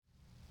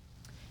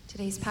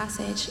Today's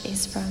passage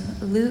is from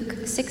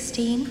Luke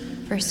 16,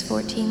 verse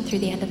 14 through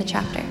the end of the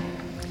chapter.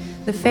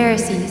 The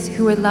Pharisees,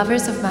 who were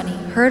lovers of money,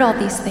 heard all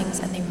these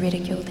things and they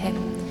ridiculed him.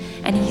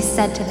 And he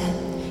said to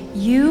them,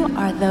 "You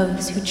are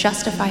those who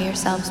justify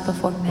yourselves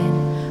before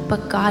men,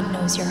 but God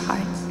knows your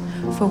hearts.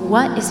 For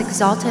what is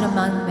exalted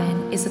among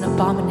men is an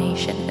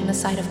abomination in the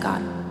sight of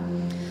God.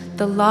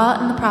 The law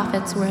and the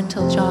prophets were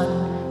until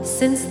John.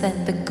 Since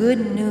then, the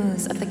good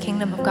news of the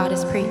kingdom of God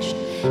is preached,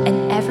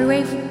 and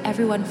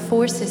everyone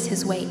forces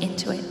his way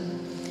into it.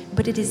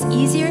 But it is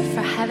easier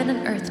for heaven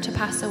and earth to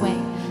pass away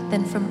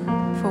than for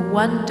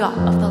one dot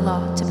of the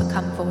law to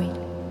become void.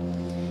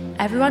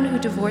 Everyone who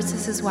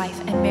divorces his wife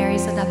and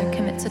marries another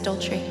commits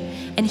adultery,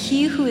 and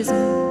he who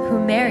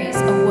marries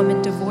a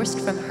woman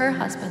divorced from her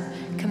husband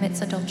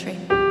commits adultery.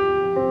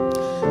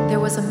 There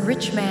was a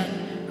rich man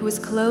who was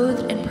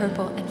clothed in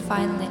purple and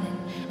fine linen,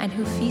 and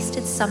who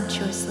feasted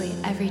sumptuously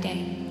every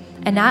day.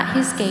 And at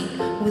his gate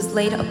was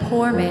laid a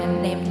poor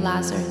man named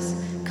Lazarus,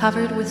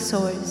 covered with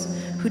sores,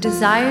 who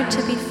desired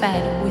to be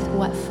fed with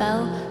what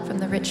fell from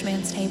the rich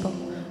man's table.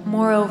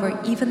 Moreover,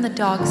 even the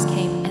dogs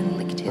came and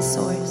licked his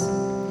sores.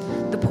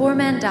 The poor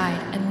man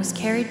died and was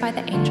carried by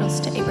the angels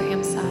to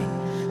Abraham's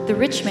side. The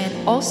rich man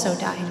also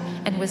died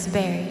and was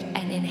buried,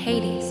 and in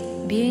Hades,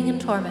 being in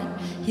torment,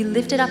 he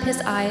lifted up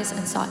his eyes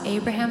and saw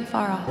Abraham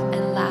far off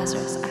and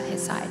Lazarus at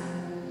his side.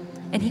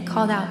 And he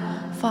called out,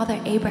 'Father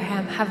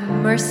Abraham, have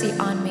mercy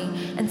on me,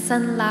 and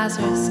send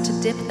Lazarus to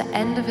dip the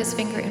end of his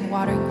finger in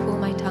water and cool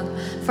my tongue,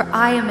 for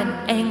I am in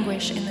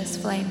anguish in this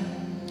flame.'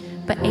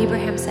 But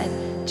Abraham said,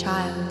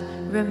 'Child,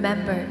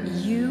 remember,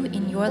 you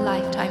in your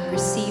lifetime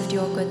received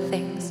your good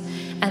things,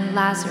 and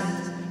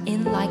Lazarus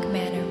in like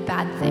manner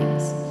bad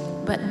things.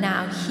 But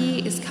now he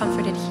is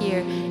comforted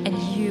here, and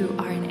you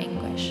are in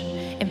anguish.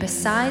 And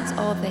besides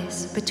all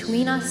this,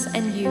 between us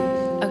and you,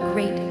 a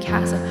great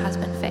chasm has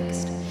been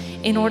fixed,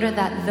 in order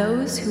that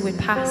those who would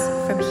pass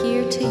from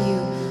here to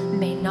you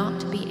may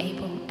not be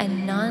able,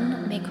 and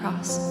none may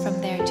cross from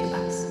there to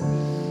us.'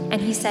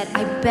 And he said,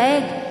 'I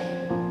beg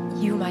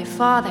you, my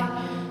father,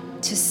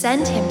 to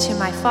send him to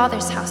my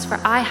father's house, for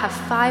I have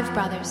 5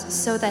 brothers,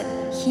 so that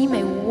he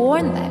may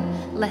warn them,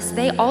 lest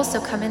they also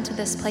come into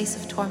this place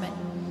of torment.'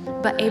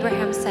 But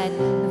Abraham said,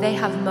 'They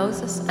have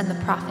Moses and the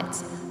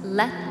prophets.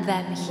 Let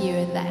them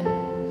hear them.'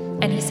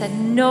 And he said,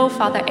 'No,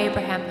 Father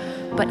Abraham,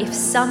 but if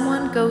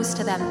someone goes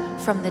to them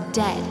from the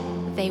dead,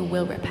 they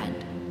will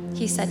repent.'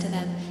 He said to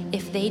them,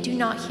 'If they do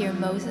not hear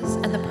Moses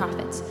and the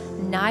prophets,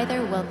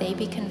 neither will they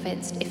be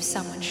convinced if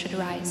someone should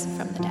rise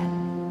from the dead.'"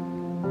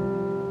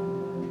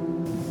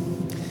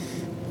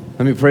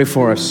 Let me pray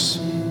for us.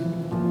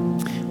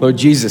 Lord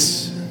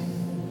Jesus,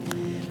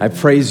 I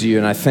praise you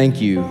and I thank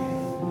you,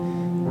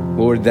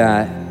 Lord,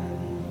 that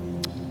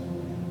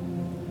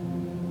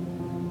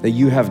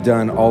you have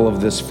done all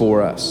of this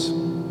for us.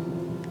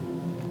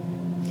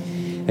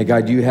 And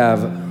God, you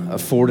have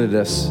afforded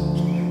us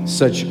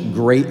such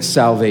great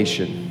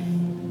salvation.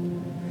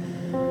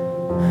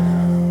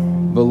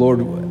 But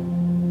Lord,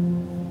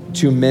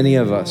 too many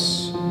of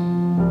us,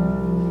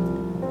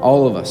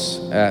 all of us,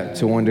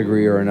 to one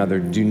degree or another,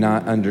 do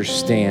not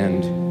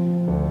understand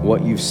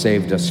what you've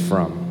saved us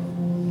from.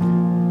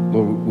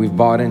 Lord, we've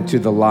bought into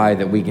the lie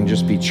that we can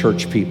just be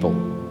church people.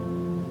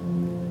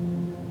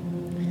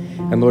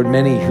 And Lord,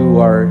 many who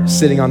are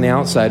sitting on the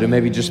outside, who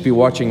maybe just be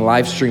watching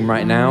live stream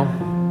right now,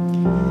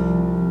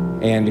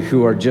 and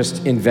who are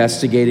just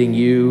investigating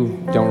you,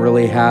 don't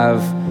really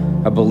have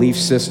a belief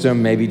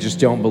system, maybe just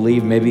don't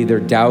believe, maybe they're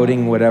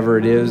doubting whatever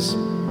it is.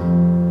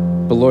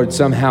 But Lord,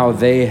 somehow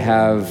they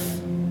have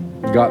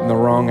gotten the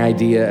wrong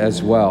idea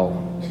as well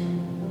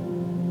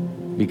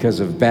because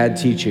of bad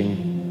teaching,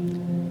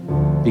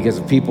 because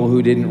of people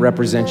who didn't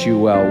represent you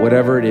well,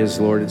 whatever it is,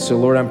 Lord. So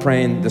Lord, I'm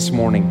praying this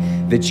morning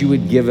that you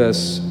would give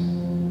us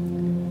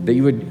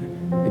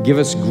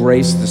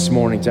grace this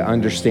morning to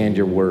understand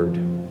your word,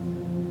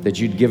 that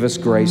you'd give us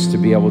grace to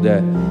be able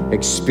to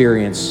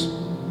experience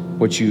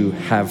what you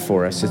have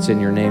for us. It's in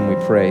your name we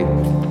pray.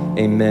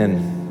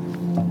 Amen.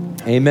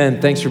 Amen.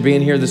 Thanks for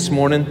being here this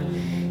morning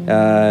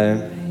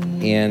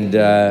and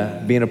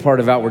being a part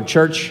of Outward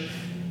Church.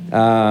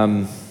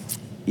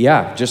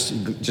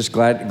 Just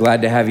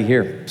glad to have you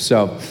here.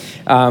 So,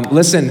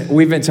 listen,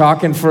 we've been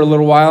talking for a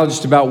little while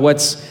just about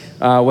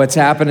what's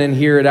happening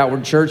here at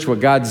Outward Church,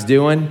 what God's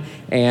doing.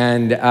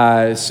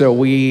 And so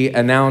we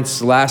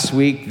announced last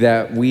week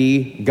that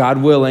we,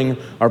 God willing,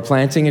 are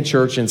planting a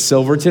church in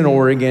Silverton,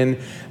 Oregon,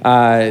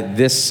 in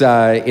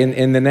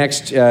the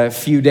next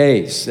few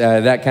days,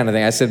 that kind of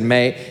thing. I said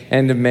May,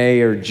 end of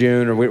May or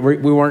June, or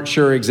we weren't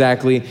sure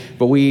exactly,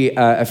 but we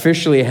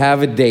officially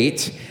have a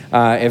date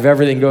if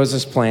everything goes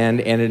as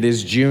planned, and it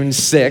is June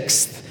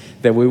 6th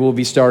that we will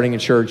be starting a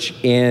church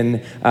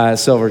in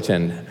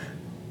Silverton.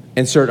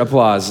 Insert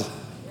applause.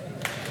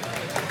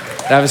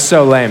 That was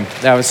so lame.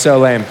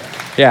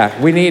 Yeah,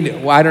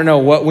 I don't know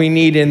what we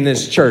need in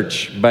this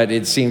church, but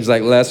it seems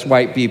like less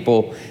white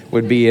people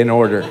would be in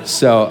order.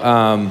 So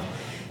how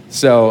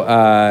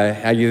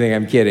do you think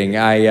I'm kidding?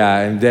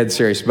 I'm dead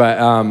serious. But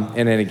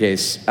in any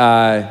case,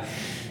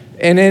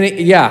 And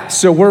then,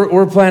 so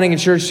we're planning a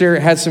church here.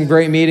 Had some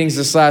great meetings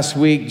this last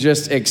week.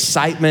 Just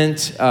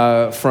excitement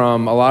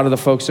from a lot of the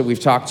folks that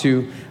we've talked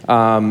to.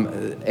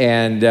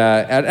 And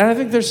I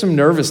think there's some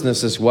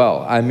nervousness as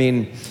well. I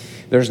mean,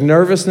 there's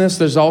nervousness.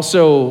 There's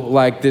also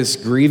like this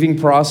grieving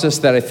process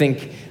that I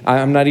think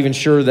I'm not even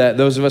sure that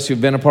those of us who've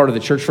been a part of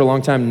the church for a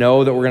long time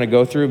know that we're going to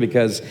go through,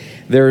 because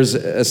there's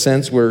a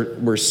sense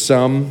where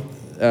some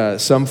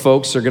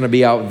folks are going to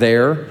be out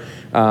there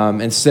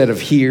instead of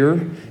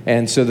here,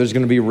 and so there's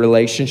going to be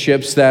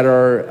relationships that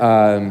are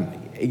a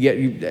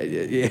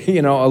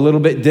little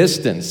bit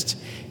distanced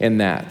in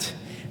that.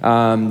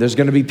 There's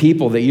going to be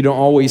people that you don't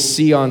always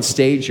see on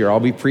stage here. I'll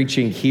be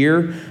preaching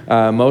here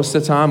most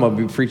of the time. I'll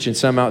be preaching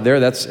some out there.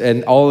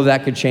 And all of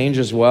that could change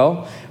as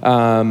well.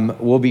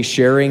 We'll be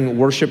sharing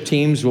worship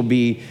teams. We'll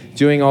be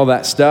doing all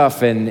that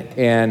stuff.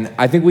 And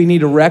I think we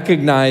need to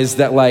recognize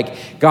that,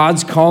 like,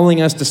 God's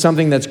calling us to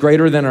something that's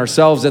greater than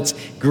ourselves. That's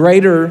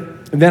greater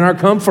than our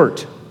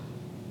comfort.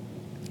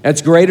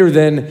 That's greater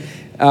than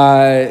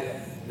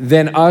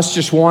us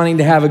just wanting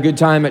to have a good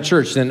time at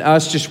church, than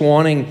us just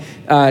wanting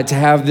to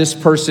have this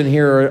person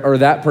here or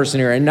that person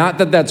here. And not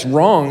that that's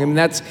wrong. I mean,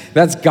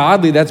 that's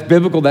godly, that's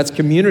biblical, that's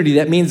community.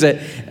 That means that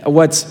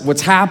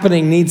what's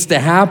happening needs to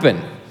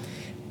happen.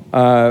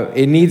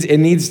 It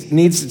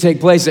needs to take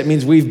place. That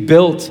means we've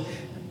built.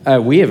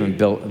 We haven't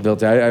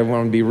built. I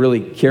want to be really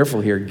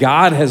careful here.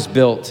 God has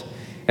built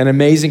an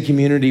amazing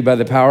community by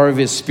the power of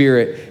His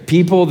Spirit.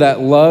 People that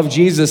love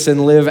Jesus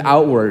and live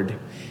outward.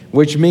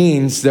 Which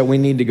means that we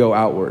need to go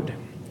outward.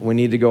 We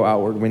need to go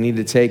outward. We need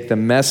to take the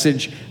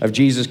message of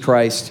Jesus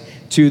Christ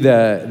to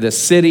the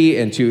city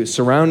and to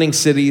surrounding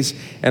cities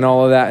and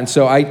all of that. And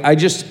so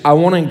I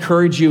want to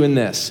encourage you in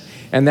this.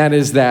 And that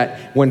is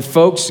that when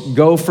folks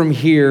go from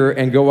here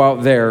and go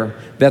out there,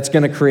 that's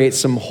going to create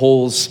some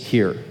holes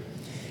here.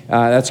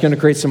 That's going to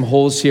create some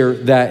holes here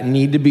that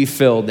need to be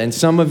filled. And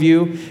some of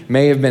you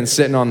may have been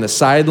sitting on the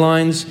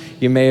sidelines.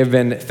 You may have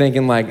been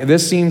thinking, like,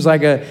 this seems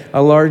like a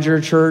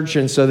larger church,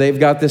 and so they've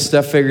got this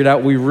stuff figured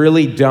out. We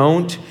really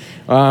don't.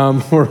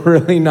 We're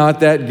really not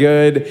that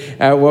good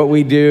at what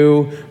we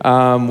do.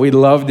 We'd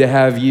love to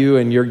have you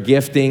and your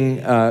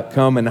gifting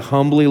come and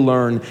humbly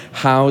learn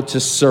how to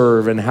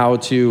serve and how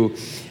to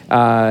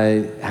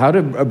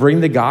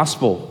bring the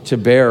gospel to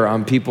bear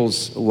on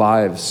people's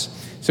lives.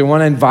 So I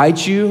want to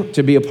invite you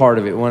to be a part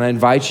of it. I want to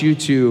invite you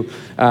to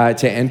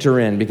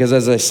enter in, because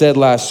as I said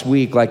last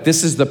week, like,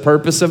 this is the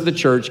purpose of the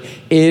church,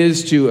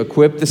 is to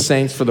equip the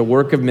saints for the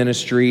work of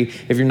ministry.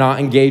 If you're not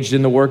engaged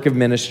in the work of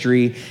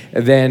ministry,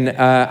 then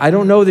I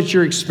don't know that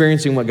you're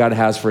experiencing what God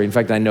has for you. In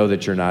fact, I know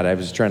that you're not. I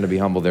was trying to be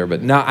humble there,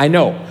 but now I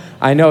know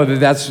that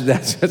that's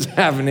what's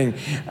happening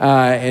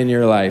in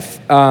your life.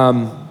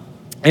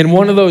 And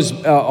one of those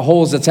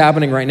holes that's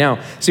happening right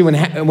now. See, when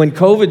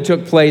COVID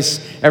took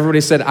place,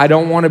 everybody said, I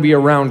don't want to be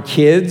around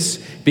kids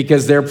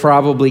because they're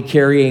probably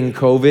carrying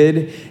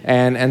COVID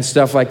and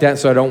stuff like that,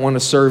 so I don't want to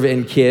serve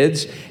in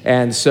kids.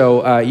 And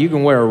so you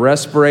can wear a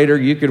respirator.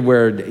 You could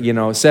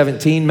wear,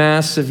 17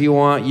 masks if you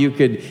want. You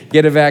could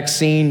get a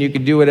vaccine. You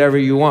could do whatever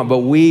you want. But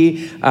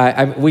we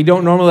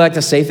don't normally like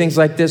to say things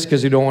like this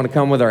because we don't want to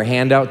come with our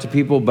hand out to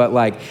people. But,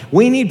 like,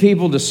 we need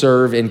people to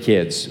serve in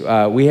kids.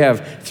 We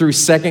have through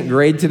second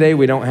grade today.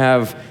 We don't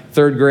have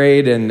third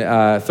grade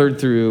and third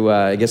through,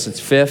 I guess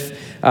it's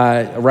fifth.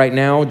 Right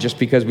now, just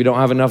because we don't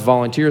have enough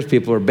volunteers.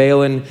 People are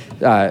bailing.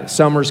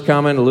 Summer's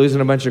coming,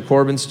 losing a bunch of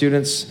Corbin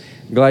students.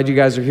 Glad you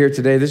guys are here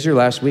today. This is your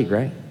last week,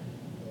 right?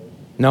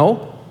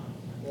 No?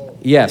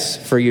 Yes,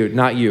 for you,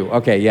 not you.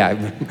 Okay,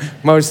 yeah.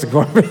 Most of the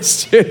Corbin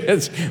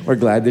students, we're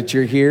glad that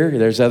you're here.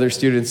 There's other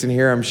students in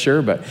here, I'm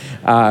sure, but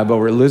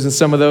we're losing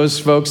some of those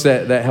folks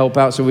that help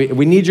out. So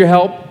we need your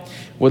help.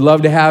 Would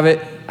love to have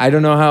it. I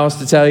don't know how else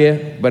to tell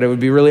you, but it would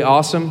be really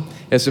awesome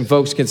if some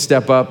folks can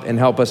step up and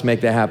help us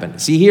make that happen.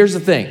 See, here's the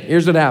thing.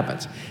 Here's what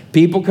happens.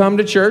 People come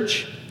to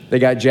church. They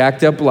got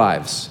jacked up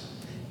lives.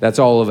 That's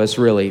all of us,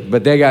 really.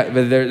 But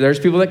there's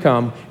people that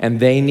come, and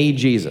they need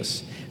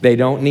Jesus. They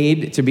don't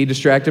need to be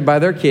distracted by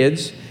their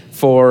kids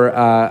for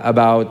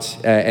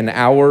about an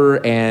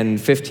hour and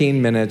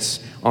 15 minutes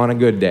on a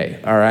good day,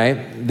 all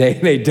right?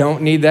 They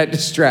don't need that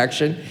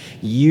distraction.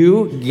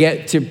 You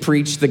get to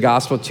preach the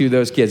gospel to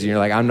those kids. And you're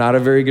like, I'm not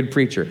a very good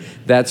preacher.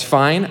 That's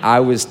fine.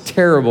 I was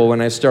terrible when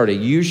I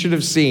started. You should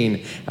have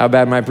seen how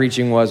bad my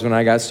preaching was when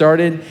I got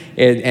started.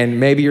 And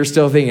maybe you're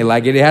still thinking,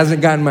 like, it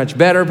hasn't gotten much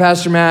better,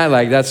 Pastor Matt.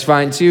 Like, that's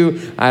fine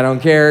too. I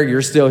don't care.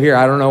 You're still here.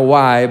 I don't know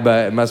why,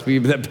 but it must be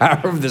the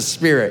power of the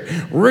Spirit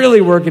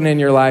really working in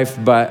your life.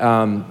 But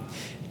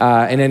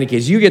in any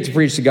case, you get to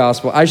preach the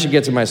gospel. I should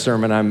get to my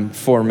sermon. I'm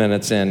 4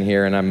 minutes in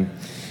here, and I'm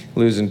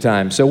losing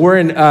time. So we're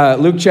in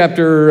Luke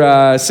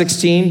chapter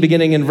 16,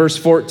 beginning in verse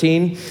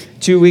 14.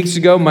 2 weeks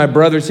ago, my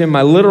brother Tim,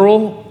 my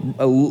literal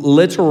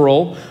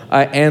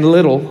and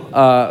little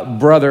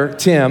brother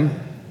Tim,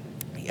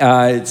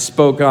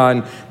 spoke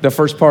on the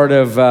first part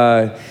of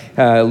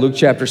Luke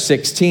chapter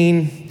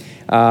 16,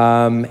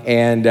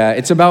 and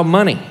it's about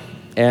money.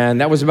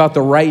 And that was about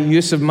the right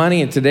use of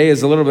money. And today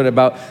is a little bit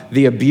about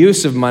the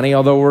abuse of money,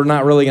 although we're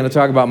not really going to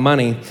talk about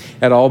money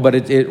at all, but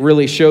it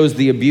really shows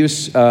the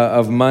abuse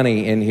of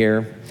money in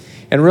here.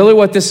 And really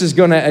what this is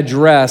going to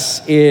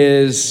address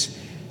is,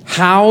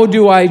 how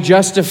do I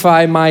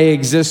justify my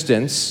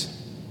existence?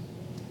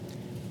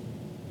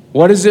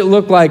 What does it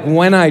look like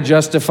when I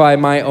justify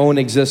my own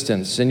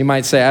existence? And you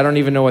might say, I don't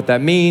even know what that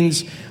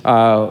means.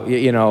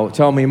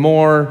 Tell me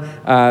more,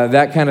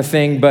 that kind of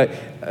thing. But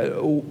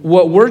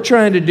what we're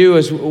trying to do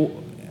is,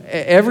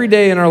 every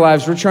day in our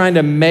lives, we're trying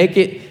to make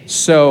it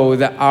so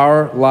that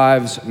our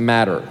lives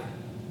matter.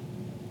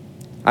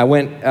 I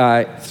went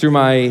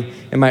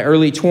in my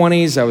early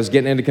 20s, I was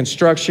getting into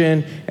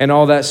construction and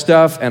all that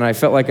stuff, and I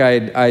felt like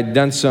I'd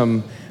done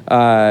some,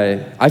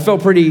 I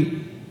felt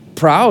pretty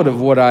proud of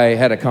what I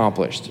had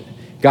accomplished.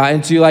 Got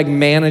into like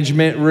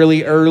management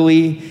really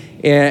early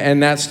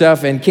and that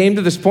stuff, and came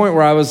to this point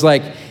where I was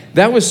like,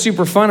 that was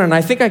super fun, and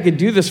I think I could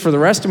do this for the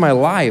rest of my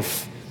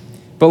life.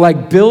 But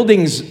like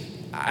buildings,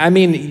 I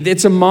mean,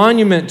 it's a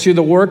monument to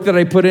the work that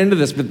I put into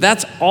this, but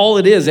that's all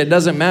it is. It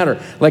doesn't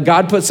matter. Like,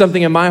 God put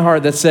something in my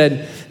heart that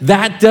said,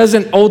 that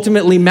doesn't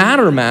ultimately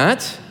matter,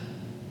 Matt.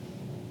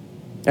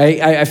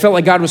 I felt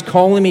like God was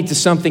calling me to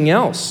something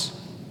else.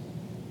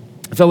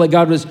 I felt like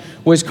God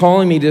was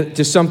calling me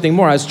to something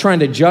more. I was trying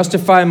to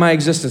justify my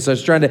existence. I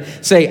was trying to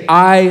say,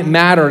 I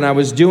matter, and I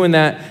was doing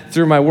that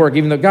through my work.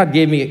 Even though God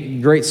gave me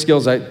great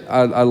skills,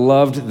 I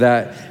loved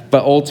that.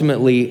 But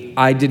ultimately,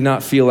 I did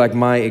not feel like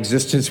my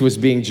existence was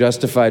being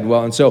justified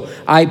well. And so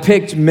I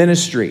picked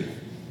ministry.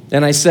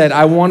 And I said,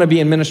 I want to be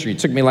in ministry. It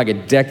took me like a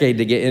decade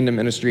to get into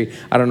ministry.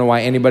 I don't know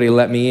why anybody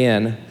let me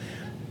in.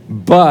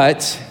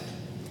 But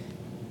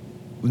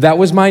that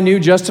was my new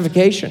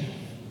justification.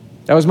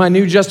 That was my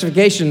new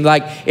justification.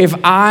 Like, if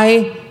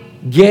I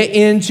get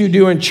into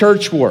doing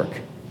church work,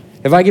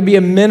 if I could be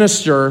a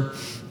minister,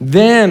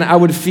 then I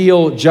would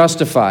feel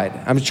justified.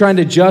 I'm trying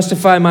to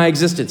justify my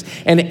existence.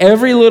 And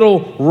every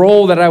little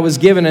role that I was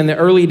given in the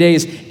early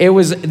days, there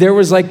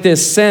was like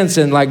this sense,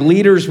 and like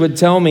leaders would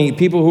tell me,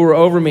 people who were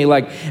over me,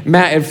 like,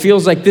 Matt, it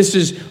feels like this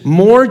is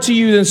more to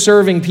you than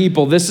serving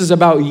people. This is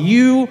about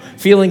you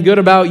feeling good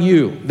about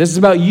you. This is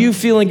about you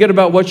feeling good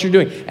about what you're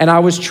doing. And I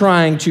was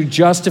trying to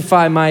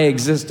justify my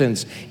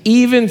existence,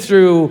 even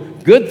through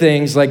good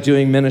things like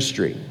doing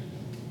ministry.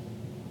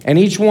 And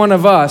each one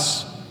of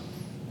us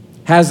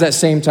has that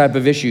same type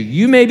of issue.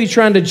 You may be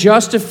trying to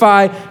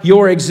justify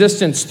your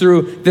existence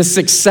through the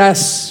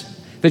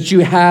success that you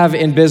have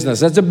in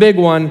business. That's a big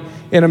one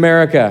in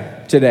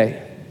America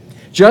today.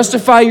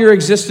 Justify your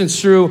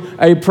existence through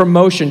a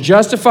promotion.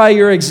 Justify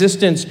your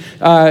existence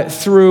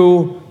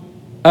through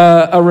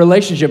a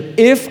relationship.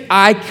 If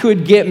I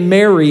could get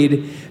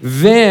married,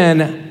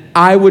 then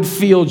I would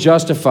feel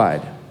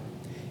justified.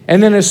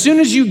 And then as soon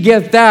as you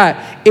get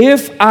that,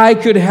 if I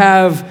could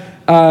have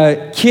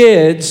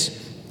kids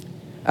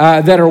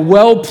that are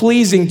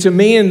well-pleasing to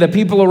me and the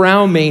people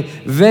around me,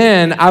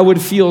 then I would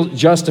feel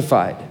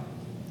justified.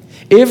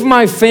 If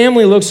my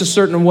family looks a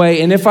certain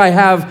way, and if I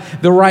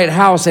have the right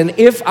house, and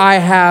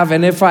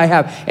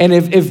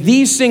if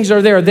these things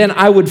are there, then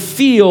I would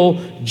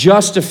feel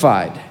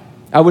justified.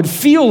 I would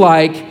feel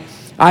like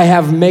I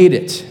have made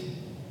it.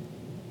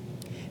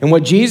 And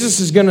what Jesus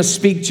is going to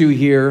speak to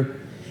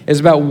here is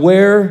about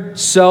where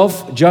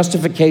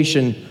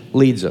self-justification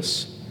leads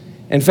us.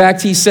 In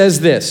fact, he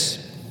says this.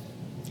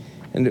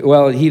 And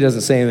well, he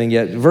doesn't say anything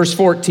yet. Verse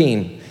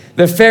 14,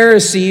 the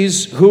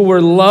Pharisees, who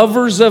were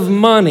lovers of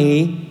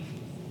money,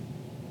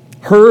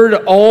 heard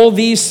all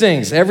these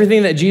things,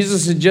 everything that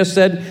Jesus had just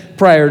said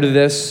prior to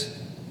this,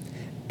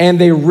 and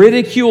they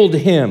ridiculed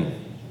him.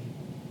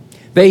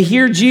 They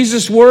hear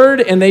Jesus' word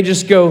and they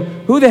just go,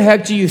 who the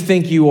heck do you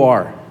think you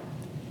are?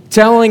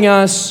 Telling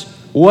us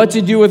what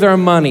to do with our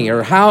money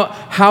or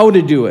how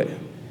to do it.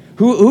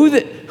 Who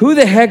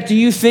the heck do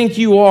you think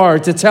you are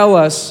to tell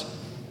us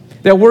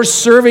that we're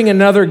serving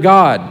another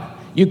God?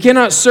 You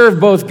cannot serve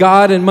both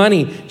God and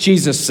money,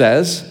 Jesus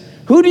says.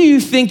 Who do you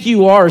think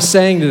you are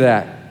saying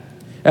that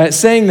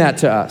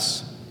to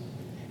us?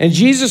 And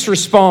Jesus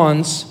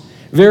responds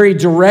very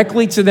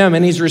directly to them,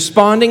 and he's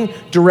responding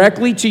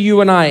directly to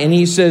you and I. And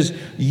he says,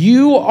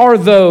 you are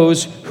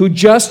those who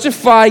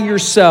justify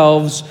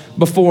yourselves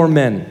before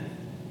men.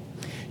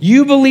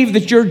 You believe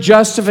that your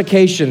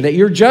justification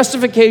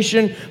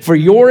for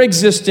your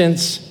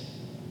existence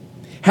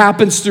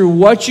happens through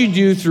what you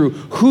do, through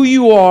who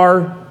you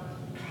are,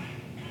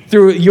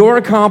 through your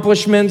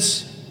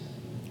accomplishments,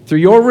 through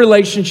your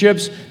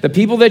relationships, the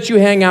people that you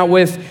hang out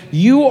with.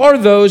 You are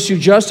those who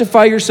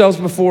justify yourselves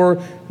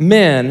before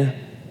men.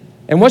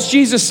 And what's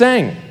Jesus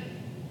saying?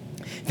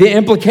 The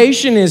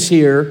implication is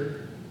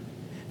here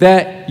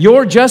that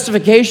your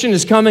justification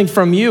is coming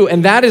from you,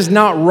 and that is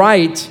not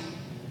right.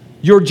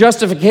 Your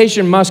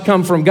justification must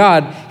come from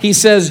God. He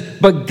says,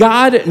 but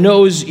God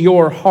knows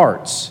your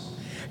hearts.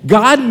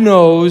 God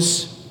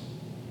knows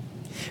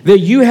that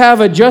you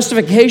have a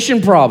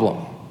justification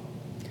problem,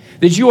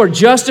 that you are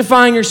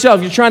justifying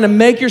yourself. You're trying to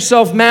make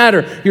yourself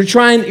matter. You're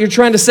trying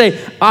to say,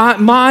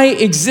 my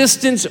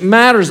existence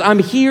matters. I'm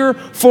here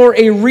for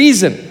a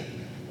reason.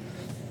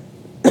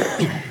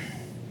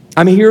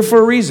 I'm here for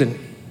a reason.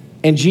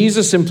 And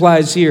Jesus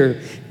implies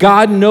here,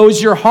 God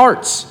knows your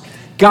hearts.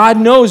 God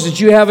knows that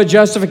you have a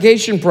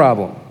justification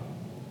problem.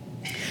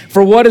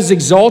 For what is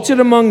exalted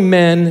among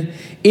men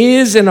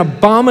is an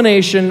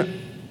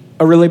abomination,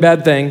 a really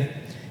bad thing,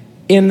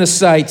 in the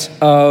sight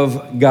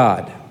of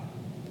God.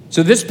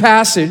 So this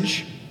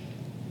passage,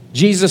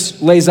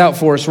 Jesus lays out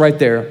for us right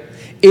there,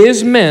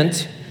 is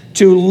meant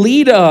to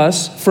lead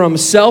us from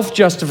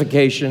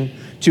self-justification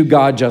to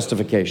God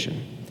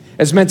justification.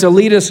 It's meant to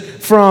lead us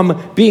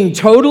from being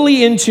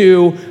totally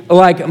into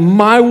like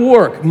my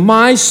work,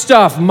 my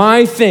stuff,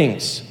 my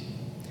things.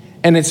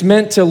 And it's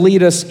meant to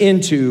lead us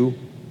into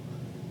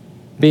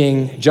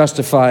being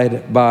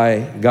justified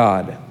by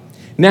God.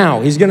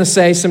 Now, he's going to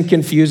say some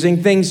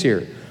confusing things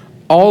here,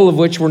 all of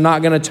which we're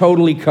not going to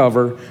totally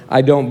cover,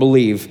 I don't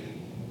believe.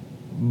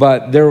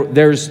 But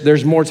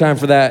there's more time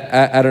for that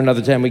at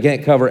another time. We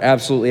can't cover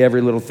absolutely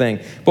every little thing.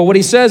 But what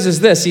he says is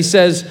this. He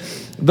says,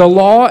 the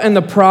law and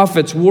the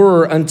prophets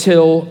were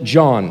until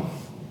John.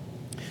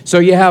 So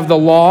you have the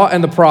law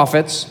and the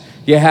prophets.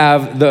 You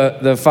have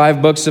the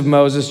 5 books of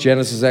Moses,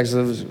 Genesis,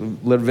 Exodus,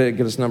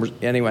 Leviticus, Numbers,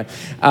 anyway.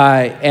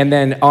 And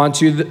then on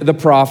to the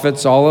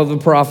prophets, all of the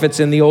prophets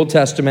in the Old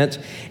Testament.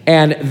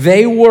 And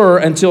they were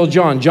until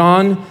John.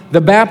 John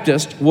the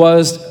Baptist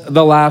was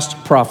the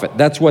last prophet.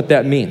 That's what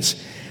that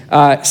means.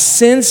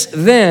 Since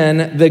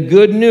then, the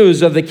good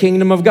news of the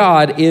kingdom of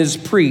God is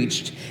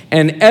preached,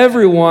 and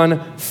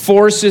everyone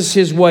forces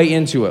his way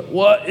into it.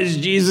 What is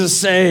Jesus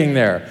saying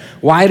there?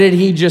 Why did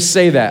he just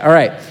say that? All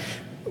right.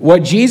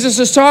 What Jesus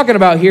is talking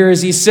about here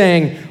is he's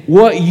saying,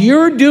 what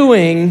you're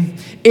doing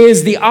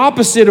is the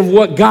opposite of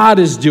what God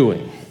is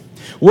doing.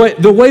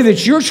 The way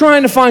that you're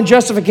trying to find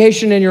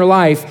justification in your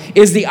life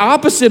is the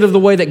opposite of the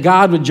way that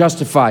God would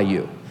justify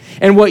you.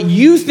 And what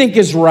you think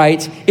is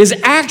right is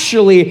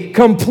actually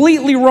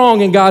completely wrong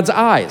in God's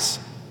eyes.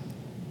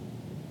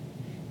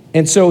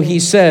 And so he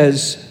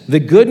says, the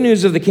good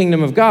news of the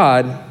kingdom of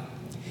God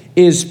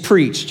is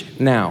preached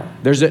now.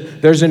 There's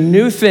a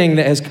new thing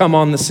that has come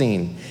on the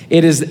scene.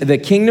 It is the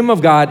kingdom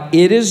of God.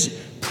 It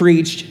is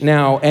preached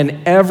now,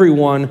 and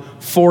everyone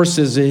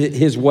forces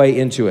his way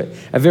into it.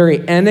 A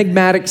very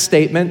enigmatic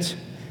statement.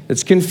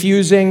 It's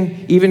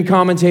confusing. Even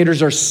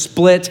commentators are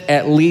split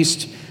at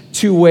least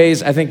 2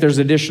 ways. I think there's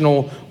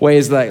additional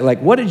ways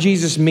like what did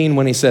Jesus mean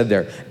when he said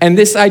there? And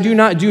this I do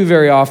not do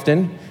very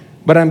often,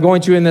 but I'm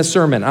going to in this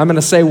sermon. I'm going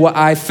to say what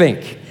I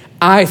think.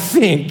 I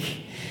think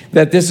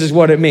that this is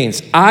what it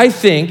means. I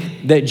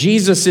think that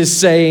Jesus is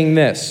saying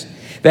this,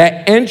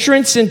 that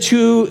entrance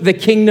into the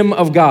kingdom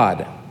of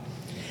God,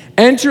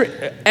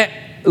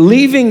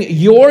 leaving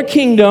your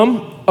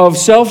kingdom of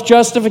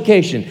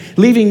self-justification,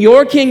 leaving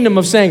your kingdom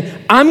of saying,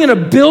 I'm going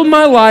to build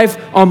my life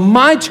on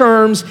my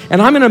terms,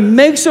 and I'm going to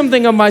make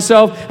something of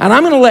myself, and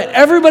I'm going to let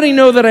everybody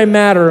know that I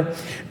matter.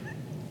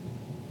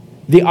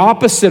 The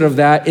opposite of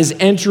that is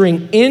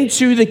entering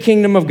into the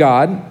kingdom of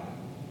God.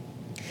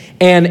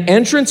 And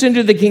entrance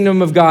into the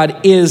kingdom of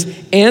God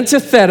is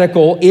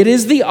antithetical. It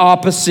is the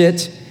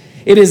opposite.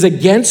 It is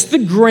against the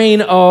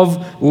grain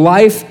of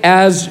life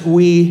as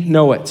we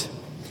know it.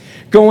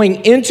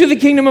 Going into the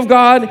kingdom of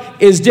God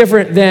is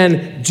different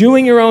than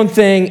doing your own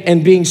thing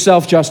and being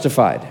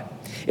self-justified.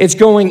 It's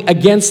going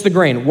against the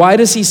grain. Why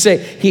does he say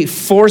he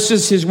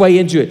forces his way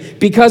into it?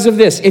 Because of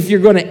this. If you're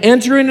going to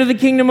enter into the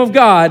kingdom of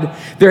God,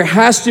 there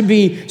has to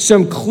be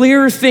some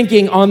clear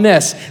thinking on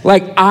this.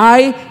 Like,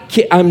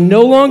 I'm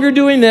no longer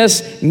doing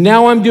this,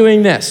 now I'm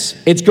doing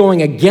this. It's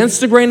going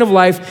against the grain of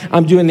life.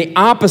 I'm doing the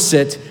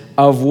opposite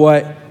of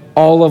what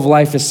all of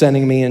life is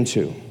sending me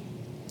into.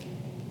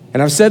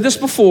 And I've said this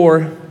before,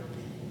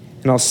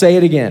 and I'll say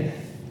it again,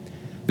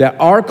 that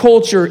our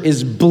culture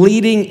is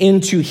bleeding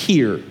into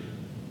here.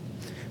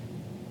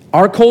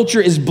 Our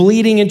culture is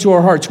bleeding into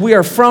our hearts. We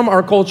are from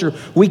our culture.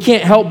 We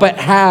can't help but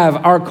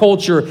have our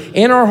culture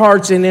in our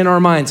hearts and in our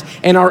minds.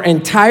 And our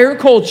entire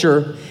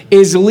culture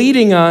is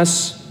leading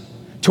us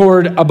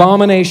toward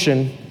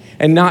abomination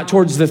and not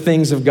towards the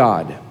things of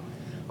God.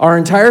 Our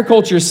entire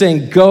culture is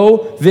saying,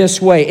 go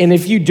this way. And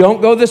if you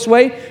don't go this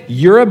way,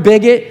 you're a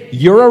bigot,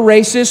 you're a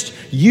racist,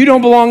 you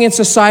don't belong in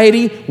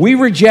society, we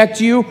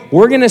reject you,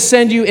 we're going to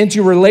send you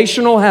into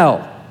relational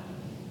hell.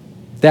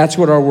 That's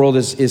what our world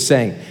is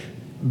saying.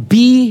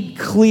 Be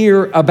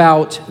clear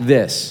about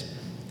this.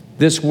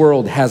 This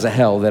world has a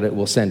hell that it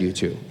will send you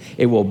to.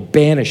 It will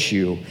banish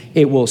you.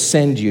 It will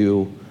send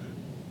you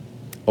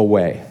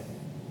away.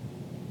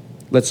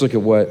 Let's look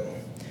at what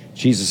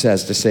Jesus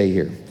has to say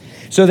here.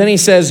 So then he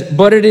says,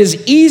 but it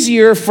is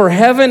easier for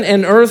heaven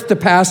and earth to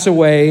pass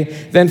away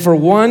than for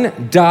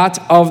one dot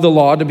of the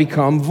law to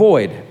become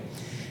void.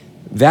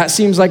 That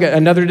seems like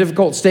another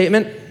difficult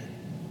statement.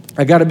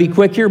 I got to be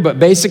quick here, but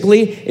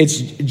basically it's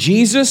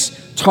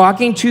Jesus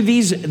talking to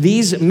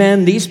these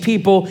men, these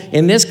people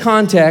in this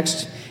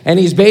context, and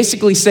he's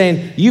basically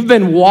saying, you've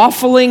been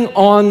waffling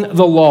on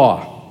the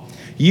law.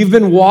 You've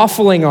been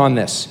waffling on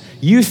this.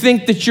 You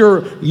think that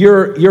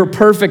you're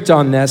perfect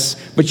on this,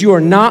 but you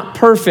are not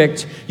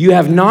perfect. You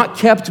have not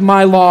kept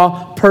my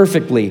law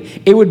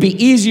perfectly. It would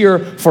be easier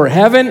for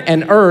heaven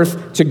and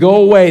earth to go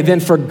away than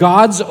for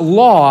God's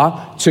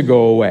law to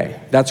go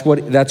away. That's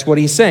what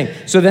he's saying.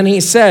 So then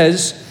he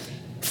says,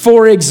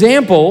 for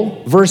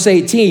example, verse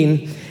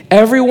 18,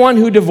 everyone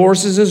who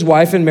divorces his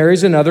wife and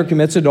marries another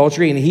commits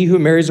adultery, and he who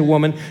marries a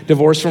woman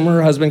divorced from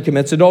her husband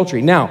commits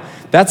adultery. Now,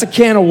 that's a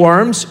can of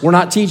worms. We're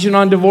not teaching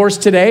on divorce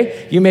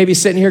today. You may be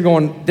sitting here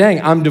going,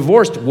 dang, I'm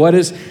divorced. What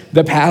is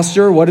the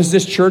pastor? What does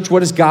this church? What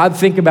does God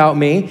think about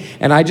me?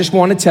 And I just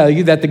want to tell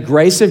you that the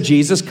grace of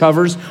Jesus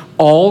covers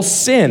all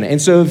sin.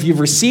 And so if you've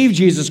received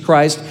Jesus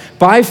Christ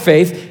by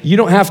faith, you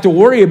don't have to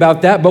worry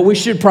about that, but we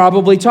should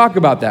probably talk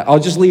about that. I'll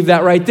just leave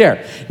that right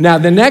there. Now,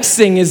 the next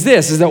thing is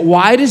this, is that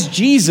why does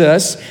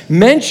Jesus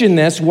mention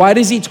this? Why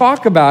does he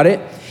talk about it?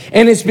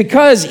 And it's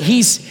because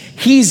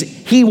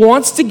he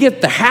wants to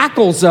get the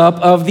hackles up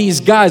of these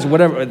guys,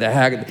 whatever the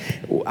heck.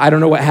 I don't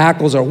know what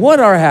hackles are. What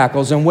are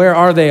hackles and where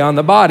are they on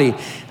the body?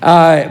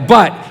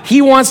 But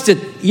he wants to,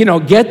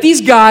 get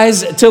these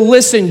guys to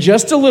listen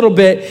just a little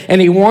bit,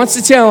 and he wants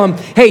to tell them,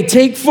 hey,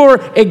 take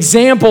for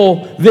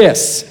example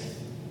this.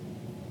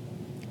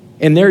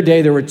 In their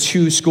day, there were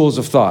two schools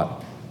of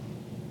thought,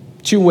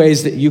 two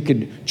ways that you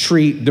could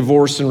treat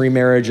divorce and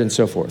remarriage and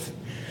so forth.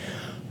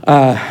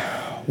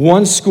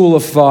 One school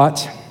of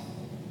thought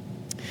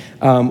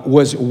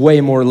was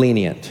way more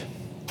lenient.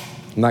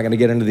 I'm not going to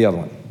get into the other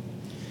one.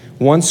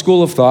 One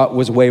school of thought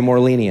was way more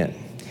lenient.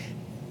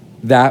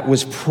 That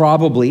was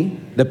probably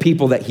the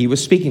people that he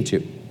was speaking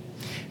to.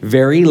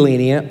 Very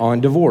lenient on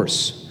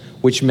divorce,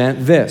 which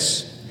meant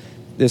this.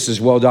 This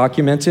is well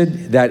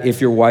documented, that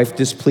if your wife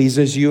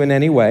displeases you in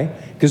any way,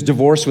 because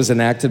divorce was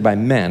enacted by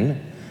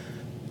men,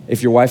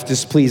 if your wife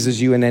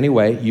displeases you in any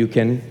way, you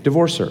can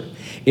divorce her.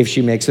 If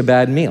she makes a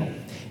bad meal,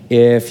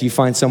 if you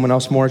find someone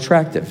else more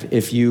attractive,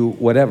 if you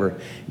whatever.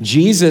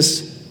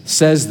 Jesus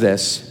says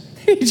this.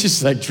 He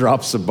just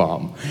drops a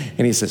bomb.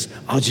 And he says,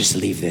 I'll just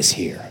leave this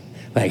here.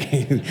 Like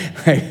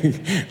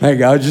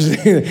I'll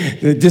just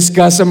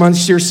discuss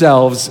amongst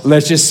yourselves.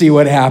 Let's just see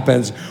what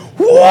happens.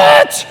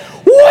 What?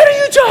 What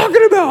are you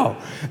talking about?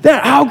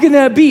 How can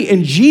that be?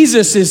 And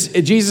Jesus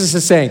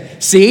is saying,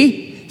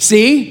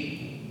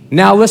 see?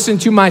 Now listen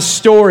to my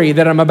story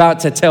that I'm about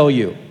to tell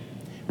you.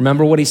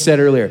 Remember what he said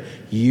earlier.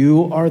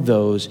 You are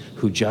those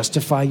who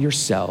justify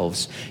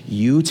yourselves.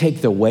 You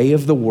take the way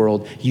of the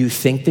world. You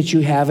think that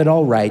you have it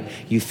all right.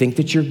 You think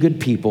that you're good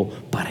people,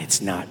 but it's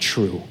not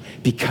true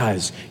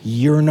because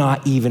you're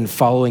not even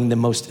following the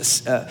most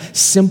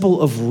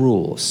simple of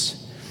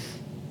rules.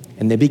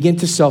 And they begin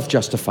to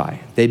self-justify.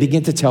 They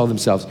begin to tell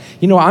themselves,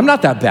 I'm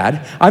not that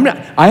bad.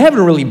 I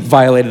haven't really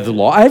violated the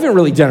law. I haven't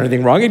really done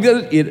anything wrong.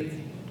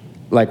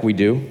 Like we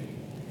do. You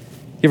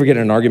ever get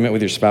in an argument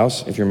with your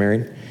spouse if you're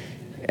married?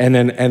 And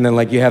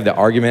then you have the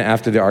argument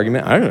after the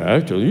argument. I don't know, I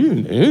told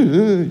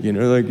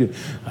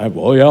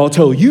you, I'll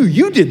tell you,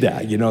 you did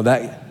that.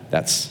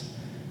 That's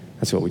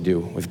what we do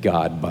with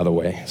God, by the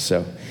way.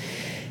 So,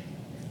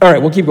 all right,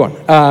 we'll keep going.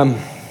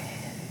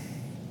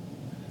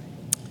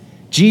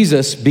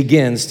 Jesus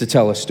begins to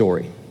tell a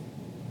story.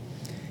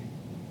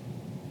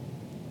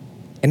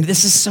 And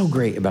this is so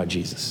great about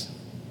Jesus.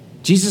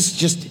 He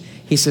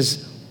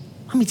says,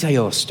 let me tell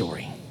you a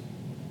story.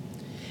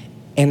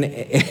 And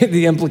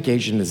the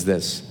implication is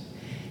this: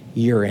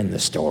 you're in the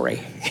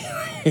story.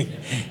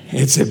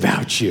 It's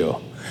about you.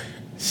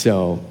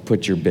 So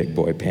put your big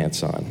boy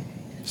pants on.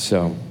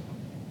 So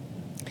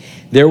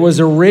there was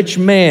a rich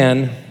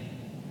man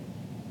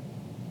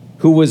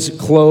who was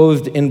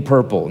clothed in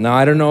purple. Now,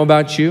 I don't know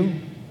about you.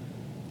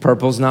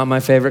 Purple's not my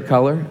favorite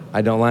color.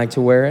 I don't like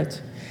to wear it.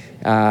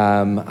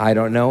 I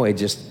don't know. It's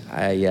just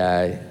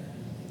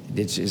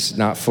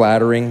not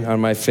flattering on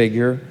my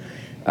figure.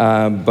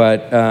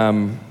 But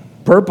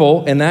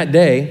purple in that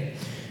day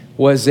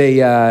was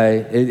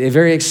a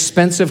very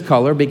expensive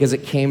color because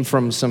it came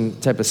from some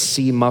type of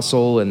sea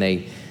mussel, and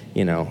they,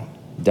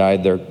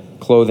 dyed their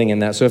clothing in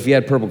that. So if you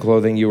had purple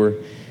clothing, you were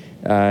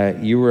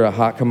a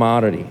hot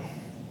commodity.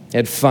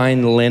 Had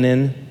fine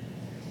linen,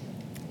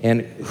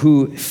 and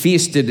who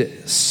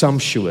feasted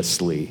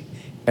sumptuously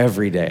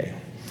every day.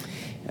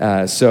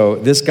 So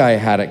this guy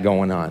had it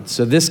going on.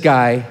 So this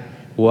guy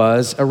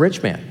was a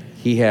rich man.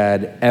 He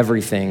had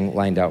everything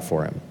lined out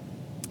for him.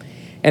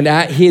 And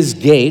at his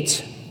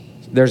gate,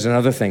 there's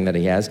another thing that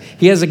he has.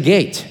 He has a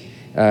gate,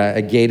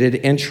 a gated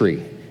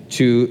entry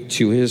to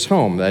his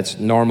home. That's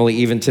normally,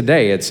 even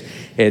today,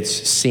 it's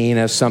seen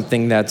as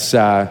something that's,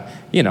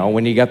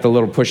 when you got the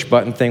little push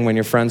button thing when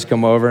your friends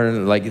come over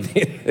and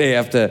they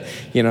have to,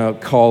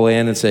 call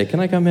in and say, can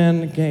I come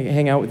in,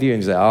 hang out with you?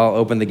 And say, I'll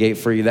open the gate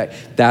for you.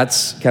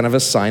 That's kind of a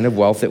sign of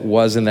wealth. It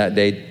was in that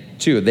day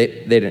too. They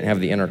didn't have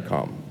the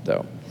intercom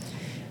though.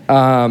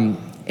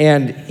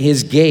 And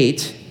his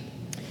gate,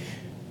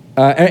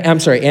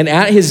 and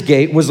at his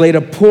gate was laid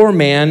a poor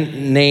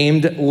man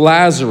named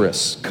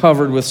Lazarus,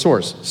 covered with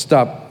sores.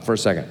 Stop for a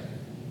second.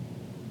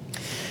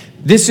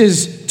 This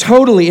is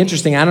totally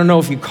interesting. I don't know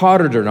if you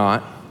caught it or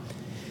not.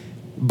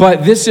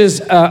 But this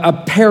is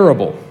a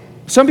parable.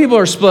 Some people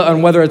are split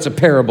on whether it's a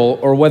parable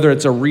or whether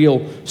it's a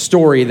real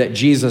story that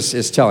Jesus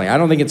is telling. I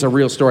don't think it's a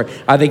real story.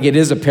 I think it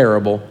is a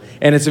parable.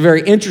 And it's a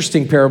very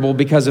interesting parable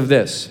because of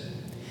this.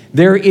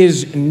 There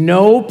is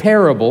no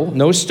parable,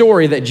 no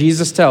story that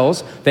Jesus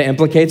tells that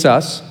implicates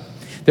us.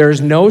 There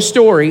is no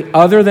story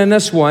other than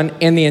this one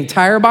in the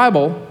entire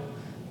Bible,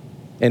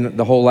 in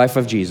the whole life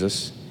of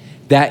Jesus,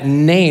 that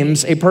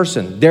names a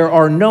person. There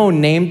are no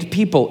named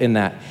people in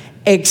that,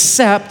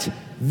 except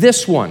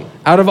this one.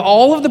 Out of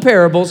all of the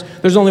parables,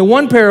 there's only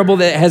one parable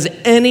that has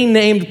any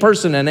named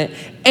person in it,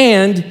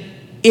 and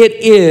it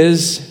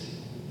is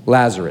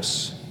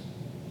Lazarus.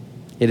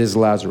 It is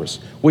Lazarus,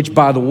 which,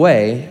 by the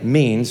way,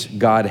 means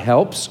God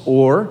helps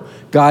or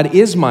God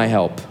is my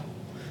help.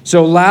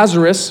 So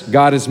Lazarus,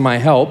 God is my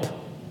help,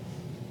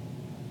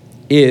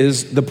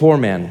 is the poor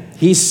man.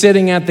 He's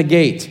sitting at the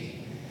gate.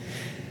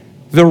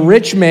 The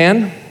rich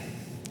man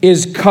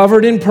is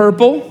covered in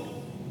purple.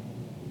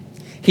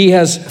 He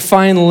has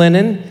fine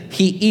linen.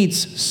 He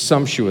eats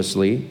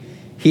sumptuously.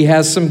 He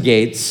has some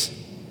gates.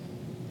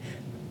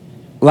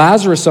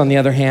 Lazarus, on the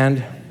other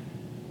hand,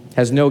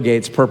 has no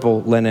gates,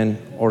 purple, linen,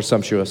 or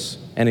sumptuous,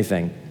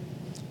 anything.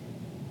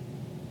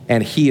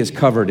 And he is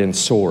covered in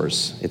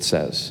sores, it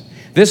says.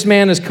 This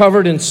man is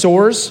covered in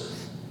sores.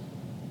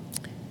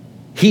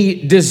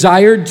 He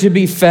desired to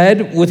be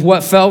fed with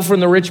what fell from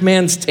the rich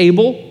man's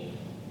table.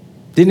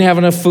 Didn't have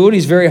enough food.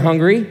 He's very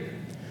hungry.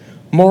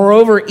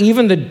 Moreover,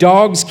 even the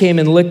dogs came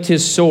and licked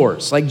his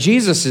sores. Like,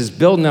 Jesus is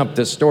building up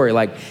this story.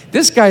 Like,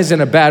 this guy's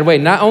in a bad way.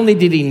 Not only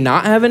did he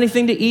not have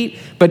anything to eat,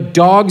 but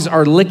dogs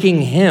are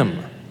licking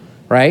him,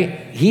 right?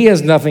 He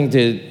has nothing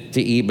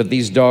to eat, but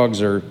these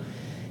dogs are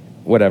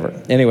whatever.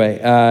 Anyway,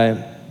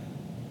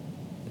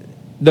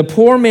 the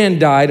poor man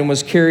died and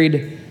was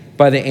carried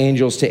by the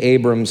angels to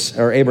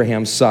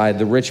Abraham's side.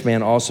 The rich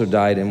man also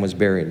died and was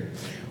buried.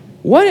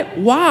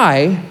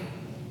 Why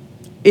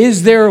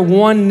is there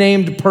one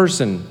named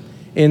person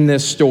in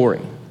this story?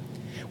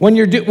 When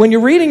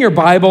you're reading your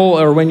Bible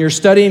or when you're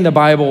studying the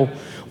Bible,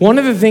 one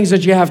of the things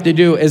that you have to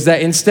do is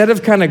that instead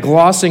of kind of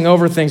glossing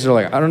over things, or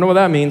like, I don't know what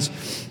that means,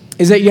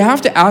 is that you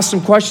have to ask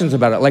some questions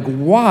about it. Like,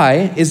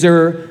 why is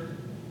there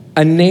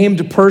a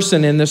named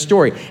person in this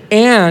story?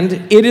 And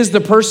it is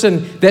the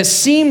person that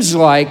seems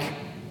like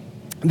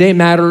they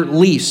matter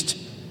least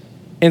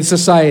in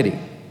society.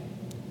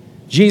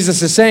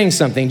 Jesus is saying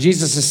something.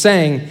 Jesus is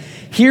saying,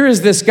 here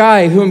is this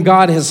guy whom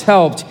God has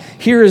helped.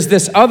 Here is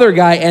this other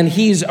guy, and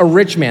he's a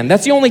rich man.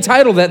 That's the only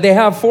title that they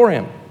have for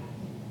him.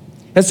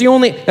 That's the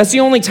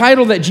only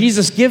title that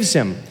Jesus gives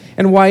him.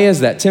 And why is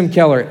that? Tim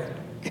Keller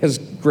has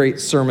great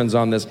sermons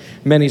on this,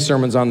 many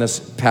sermons on this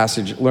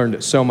passage,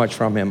 learned so much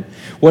from him.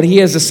 What he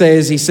has to say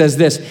is, he says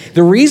this: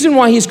 the reason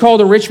why he's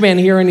called a rich man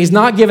here and he's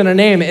not given a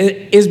name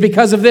is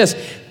because of this.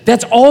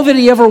 That's all that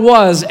he ever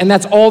was, and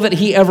that's all that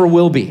he ever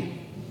will be.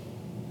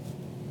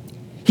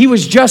 He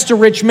was just a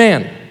rich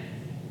man.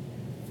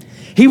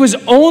 He was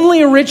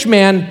only a rich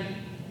man.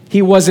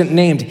 He wasn't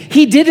named.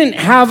 He didn't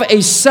have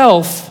a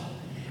self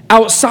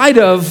outside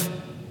of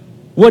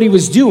what he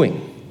was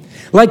doing.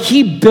 Like,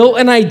 he built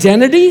an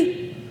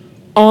identity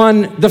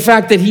on the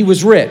fact that he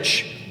was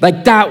rich.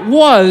 Like, that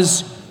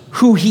was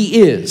who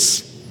he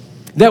is.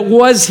 That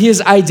was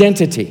his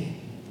identity.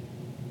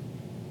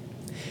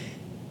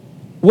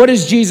 What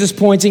is Jesus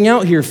pointing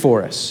out here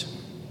for us?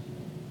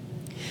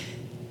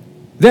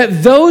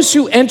 That those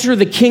who enter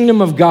the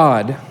kingdom of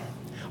God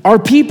are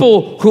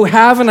people who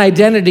have an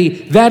identity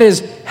that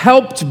is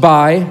helped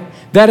by,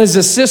 that is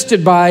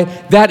assisted by,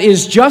 that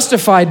is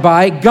justified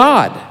by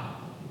God.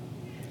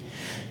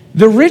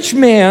 The rich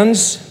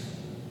man's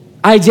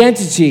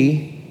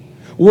identity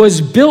was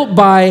built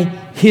by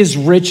his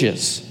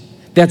riches.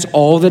 That's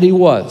all that he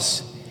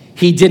was.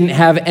 He didn't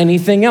have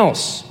anything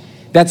else.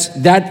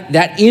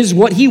 That is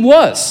what he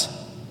was.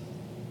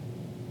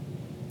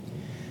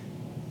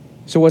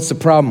 So what's the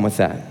problem with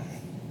that?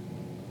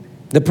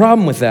 The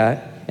problem with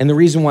that, and the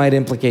reason why it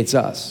implicates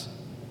us,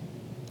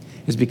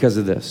 is because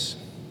of this.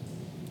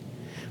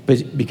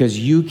 But because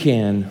you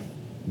can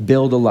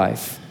build a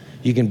life,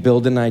 you can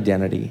build an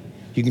identity,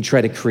 you can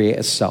try to create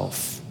a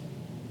self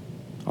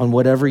on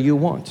whatever you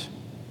want.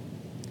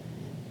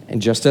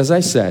 And just as I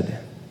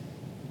said,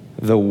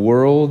 the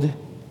world,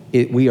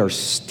 we are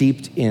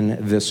steeped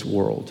in this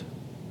world.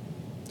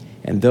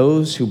 And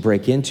those who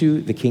break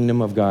into the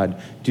kingdom of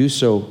God do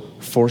so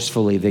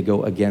forcefully. They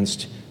go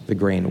against the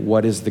grain.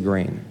 What is the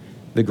grain?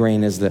 The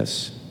grain is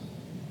this: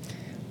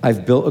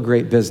 I've built a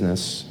great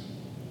business,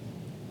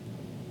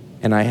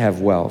 and I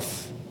have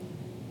wealth,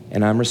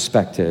 and I'm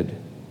respected,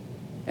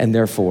 and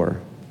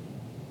therefore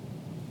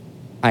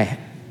I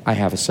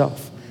have a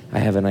self. I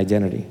have an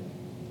identity.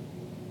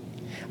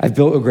 I've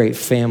built a great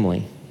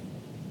family.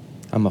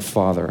 I'm a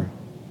father.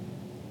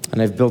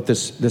 And I've built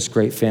this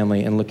great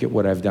family, and look at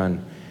what I've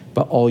done.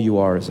 But all you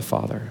are is a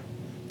father.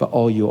 But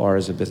all you are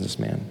is a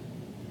businessman.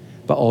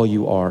 But all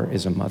you are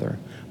is a mother.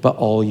 But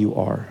all you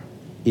are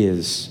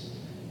is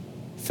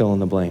fill in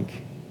the blank.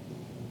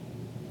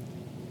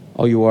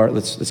 All you are,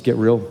 let's get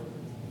real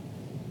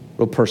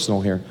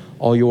personal here.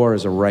 All you are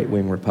is a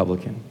right-wing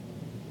Republican.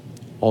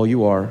 All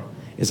you are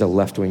is a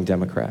left-wing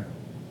Democrat.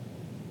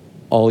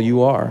 All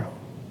you are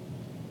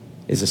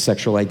is a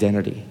sexual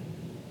identity.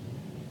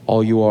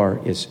 All you are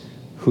is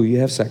who you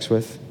have sex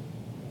with,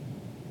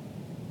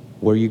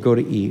 where you go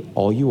to eat.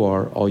 All you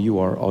are, all you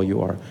are, all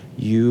you are.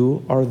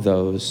 You are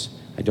those,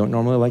 I don't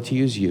normally like to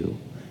use you.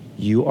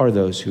 You are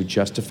those who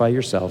justify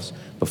yourselves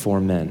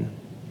before men.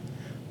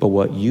 But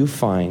what you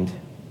find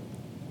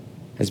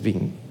as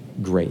being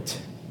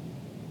great,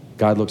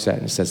 God looks at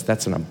it and says,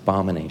 that's an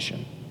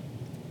abomination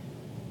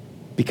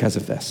because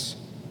of this.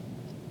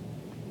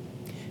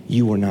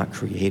 You were not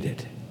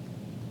created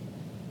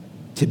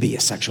to be a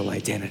sexual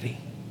identity.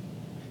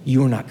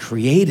 You were not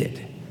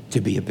created to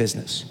be a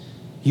business.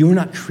 You were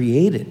not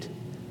created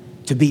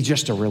to be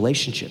just a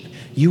relationship.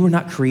 You were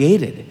not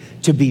created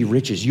to be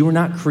riches. You were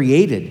not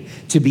created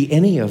to be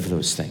any of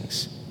those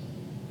things.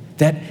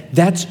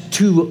 That's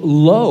too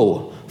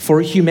low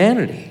for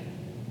humanity.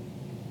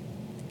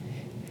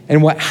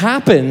 And what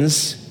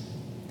happens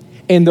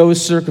in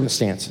those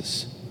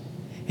circumstances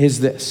is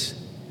this,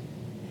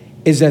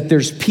 is that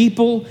there's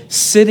people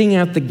sitting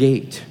at the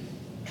gate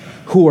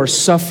who are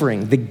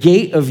suffering, the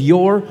gate of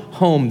your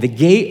home, the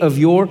gate of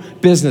your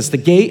business, the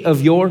gate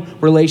of your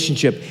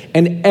relationship,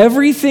 and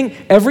everything,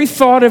 every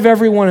thought of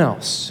everyone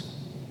else,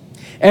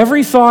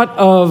 every thought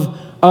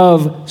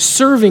of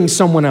serving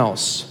someone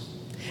else,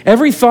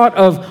 every thought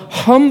of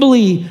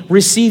humbly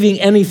receiving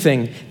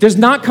anything does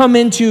not come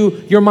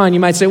into your mind.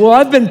 You might say, well,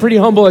 I've been pretty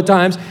humble at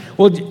times.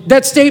 Well,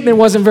 that statement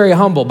wasn't very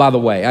humble, by the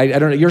way. I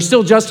don't know. You're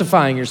still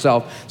justifying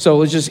yourself. So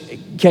let's just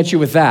catch you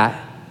with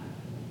that.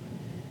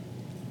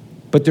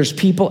 But there's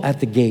people at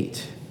the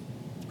gate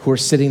who are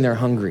sitting there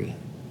hungry.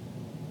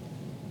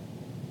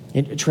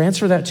 And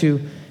transfer that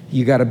to,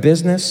 you got a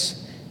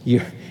business,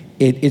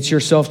 it's your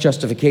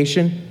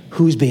self-justification.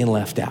 Who's being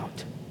left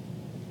out?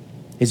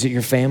 Is it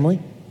your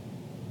family?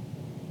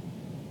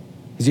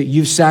 Is it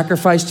you've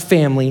sacrificed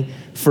family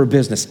for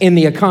business? In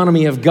the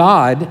economy of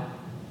God,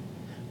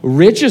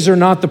 riches are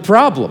not the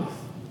problem.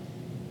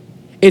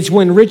 It's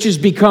when riches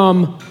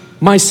become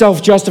my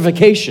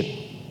self-justification.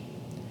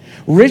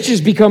 Riches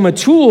become a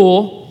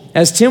tool,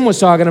 as Tim was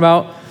talking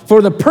about,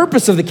 for the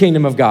purpose of the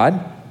kingdom of God.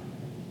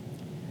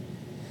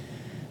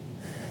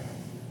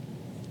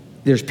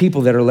 There's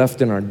people that are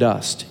left in our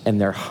dust, and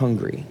they're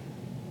hungry.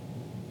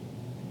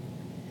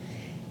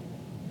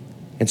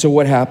 And so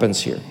what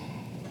happens here?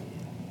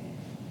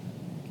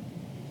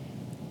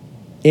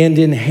 And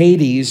in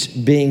Hades,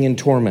 being in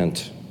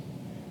torment.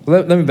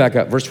 Let me back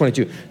up. Verse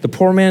 22. The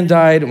poor man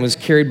died and was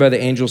carried by the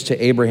angels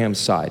to Abraham's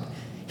side.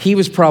 He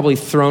was probably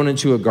thrown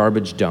into a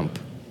garbage dump.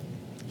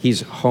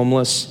 He's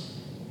homeless,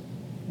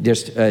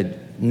 just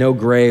no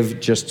grave,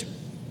 just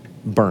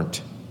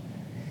burnt.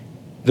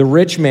 The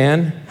rich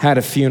man had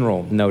a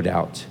funeral, no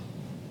doubt.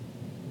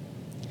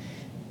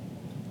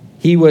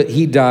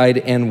 He died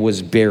and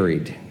was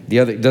buried. The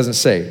other doesn't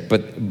say,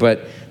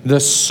 but the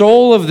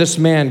soul of this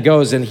man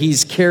goes and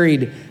he's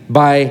carried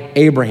by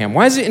Abraham.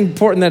 Why is it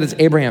important that it's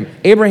Abraham?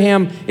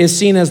 Abraham is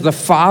seen as the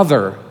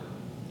father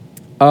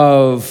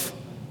of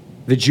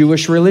the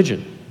Jewish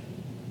religion.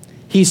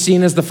 He's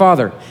seen as the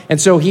father. And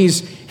so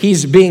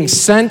he's being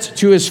sent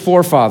to his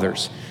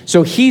forefathers.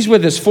 So he's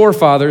with his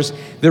forefathers.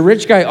 The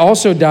rich guy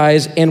also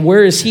dies. And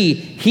where is he?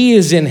 He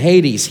is in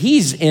Hades.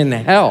 He's in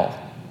hell.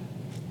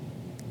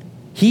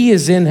 He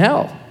is in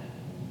hell.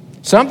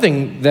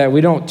 Something that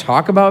we don't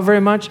talk about very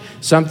much.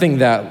 Something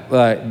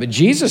that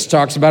Jesus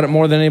talks about it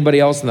more than anybody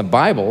else in the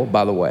Bible,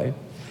 by the way.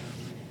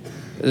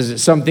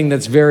 Is something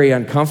that's very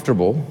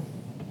uncomfortable.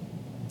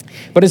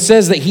 But it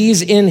says that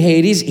he's in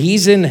Hades.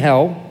 He's in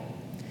hell.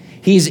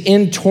 He's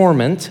in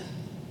torment.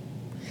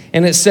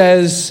 And it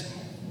says,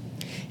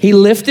 he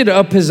lifted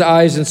up his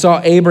eyes and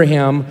saw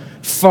Abraham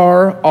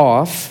far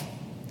off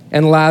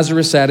and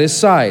Lazarus at his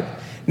side.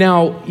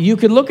 Now, you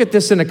could look at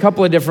this in a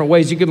couple of different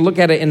ways. You could look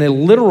at it in a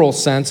literal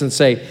sense and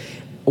say,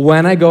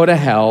 when I go to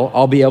hell,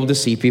 I'll be able to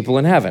see people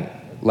in heaven.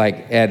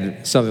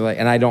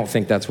 And I don't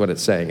think that's what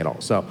it's saying at all.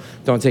 So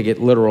don't take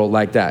it literal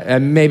like that.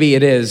 And maybe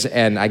it is,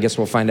 and I guess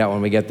we'll find out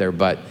when we get there,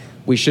 but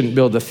we shouldn't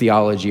build a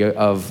theology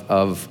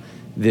of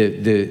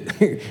the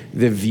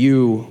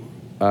view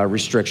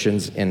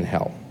restrictions in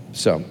hell.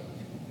 So,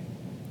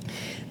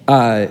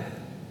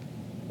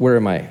 where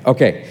am I?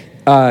 Okay,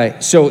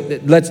 so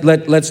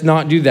let's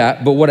not do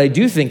that. But what I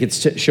do think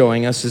it's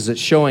showing us is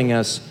it's showing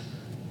us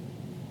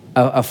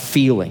a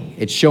feeling.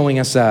 It's showing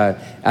us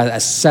a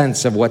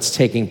sense of what's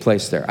taking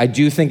place there. I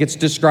do think it's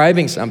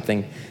describing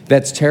something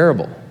that's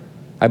terrible.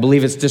 I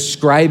believe it's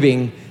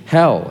describing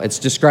hell. It's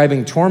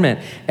describing torment.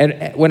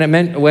 And when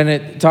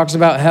it talks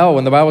about hell,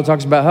 when the Bible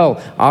talks about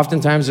hell,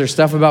 oftentimes there's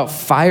stuff about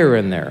fire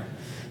in there.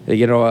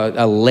 You know,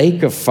 a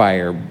lake of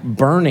fire,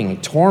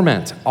 burning,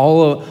 torment,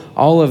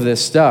 all of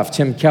this stuff.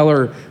 Tim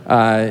Keller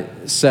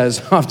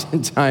says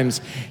oftentimes,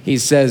 he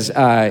says,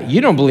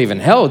 you don't believe in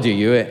hell, do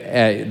you?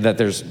 That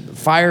there's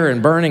fire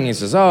and burning. He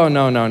says, oh,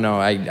 no.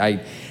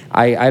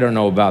 I don't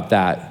know about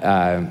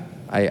that.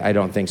 I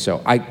don't think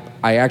so.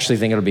 I actually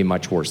think it'll be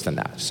much worse than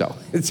that. So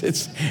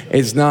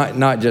it's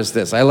not just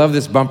this. I love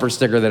this bumper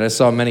sticker that I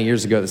saw many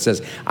years ago that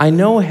says, "I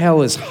know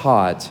hell is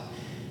hot,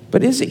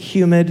 but is it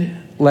humid?"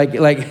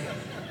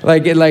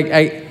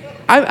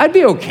 I'd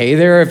be okay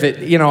there if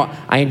it,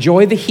 I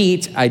enjoy the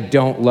heat. I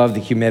don't love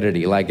the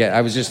humidity. Like,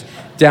 I was just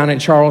down in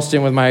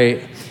Charleston with my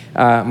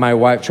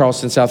wife,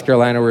 Charleston, South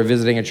Carolina. We were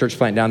visiting a church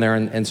plant down there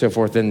and so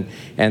forth.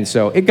 And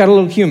so it got a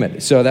little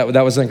humid. So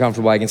that was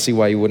uncomfortable. I can see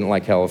why you wouldn't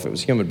like hell if it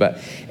was humid. But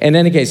in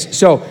any case,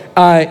 so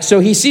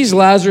he sees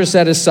Lazarus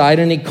at his side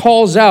and he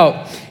calls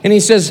out and he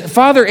says,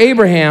 "Father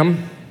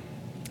Abraham,"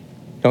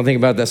 don't think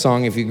about that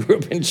song if you grew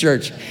up in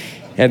church.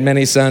 Had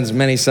many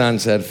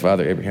sons had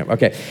Father Abraham.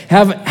 Okay,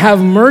 have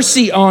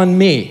mercy on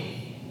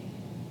me.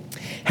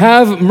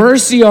 Have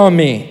mercy on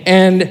me.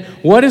 And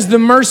what is the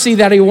mercy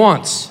that he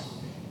wants?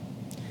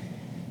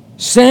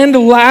 Send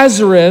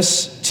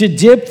Lazarus to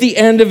dip the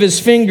end of his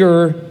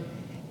finger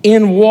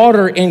in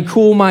water and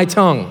cool my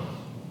tongue,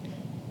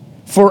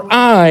 for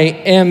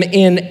I am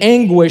in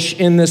anguish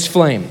in this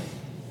flame.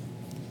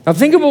 Now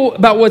think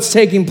about what's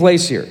taking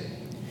place here.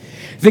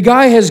 The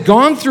guy has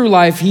gone through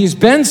life. He's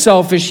been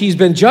selfish. He's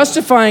been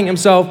justifying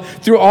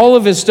himself through all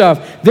of his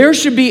stuff. There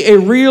should be a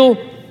real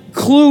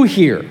clue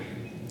here.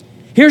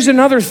 Here's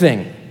another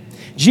thing.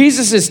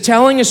 Jesus is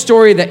telling a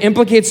story that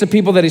implicates the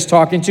people that he's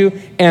talking to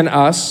and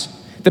us.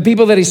 The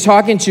people that he's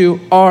talking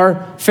to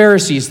are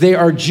Pharisees. They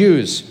are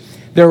Jews.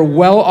 They're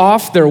well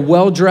off. They're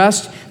well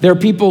dressed. They're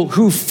people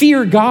who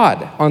fear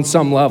God on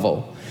some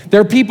level.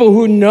 They're people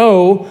who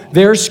know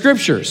their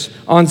scriptures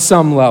on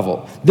some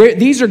level.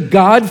 These are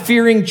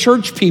God-fearing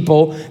church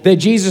people that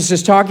Jesus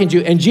is talking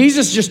to. And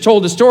Jesus just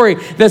told a story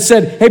that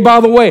said, hey, by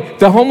the way,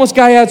 the homeless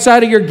guy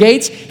outside of your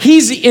gates,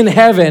 he's in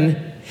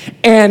heaven,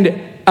 and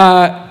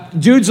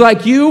dudes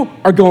like you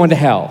are going to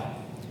hell.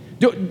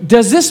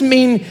 Does this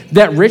mean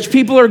that rich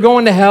people are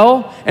going to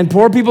hell and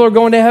poor people are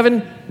going to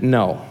heaven?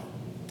 No,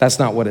 that's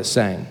not what it's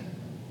saying.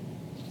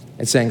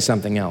 It's saying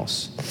something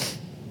else.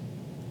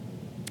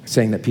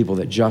 Saying that people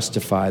that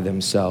justify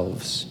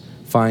themselves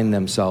find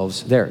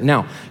themselves there.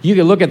 Now, you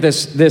can look at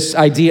this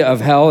idea of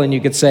hell and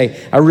you could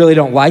say, I really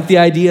don't like the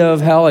idea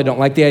of hell. I don't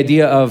like the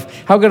idea of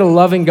how could a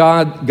loving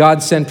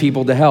God send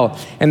people to hell?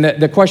 And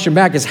the question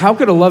back is, how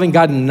could a loving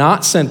God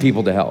not send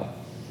people to hell?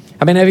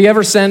 I mean, have you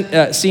ever seen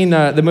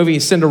the movie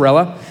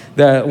Cinderella,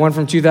 the one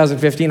from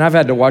 2015? I've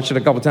had to watch it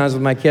a couple times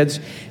with my kids,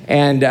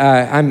 and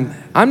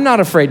I'm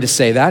not afraid to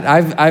say that.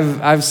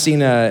 I've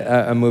seen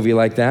a movie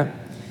like that.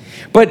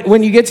 But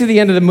when you get to the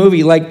end of the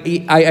movie, like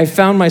I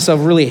found myself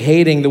really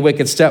hating the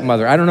wicked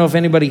stepmother. I don't know if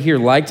anybody here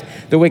liked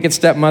the wicked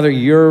stepmother.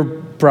 You're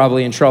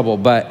probably in trouble,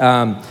 but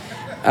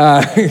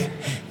you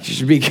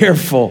should be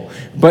careful.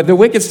 But the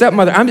wicked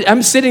stepmother,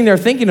 I'm sitting there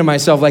thinking to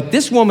myself, like,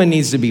 this woman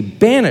needs to be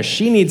banished.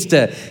 She needs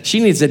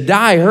to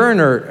die. Her and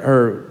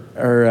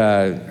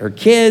her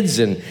kids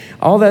and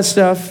all that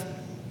stuff.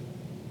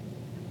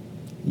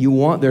 You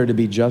want there to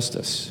be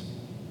justice.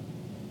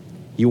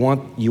 You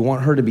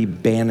want her to be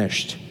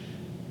banished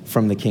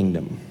from the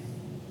kingdom.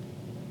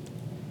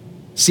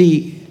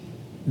 See,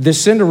 the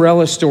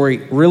Cinderella story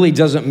really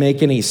doesn't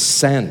make any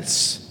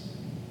sense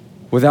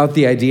without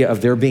the idea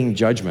of there being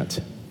judgment.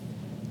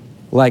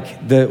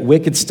 Like, the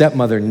wicked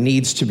stepmother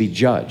needs to be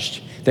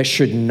judged. That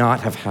should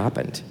not have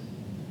happened.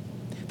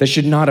 That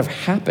should not have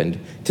happened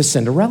to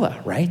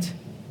Cinderella, right?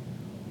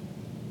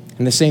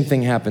 And the same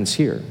thing happens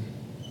here.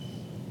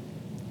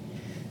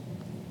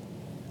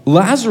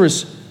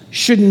 Lazarus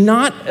should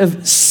not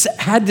have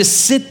had to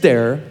sit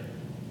there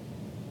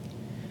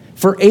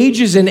for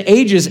ages and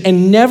ages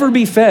and never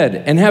be fed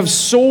and have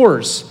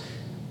sores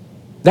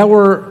that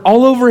were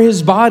all over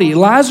his body.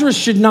 Lazarus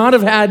should not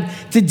have had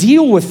to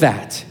deal with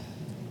that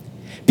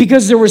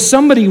because there was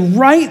somebody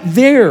right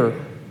there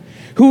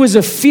who was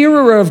a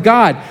fearer of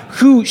God,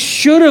 who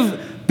should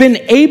have been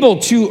able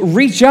to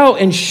reach out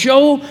and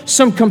show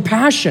some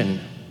compassion.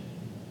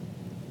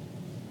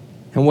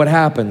 And what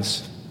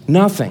happens?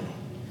 Nothing.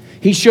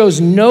 He shows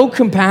no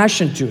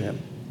compassion to him.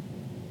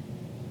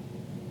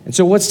 And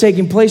so what's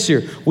taking place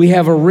here? We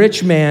have a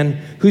rich man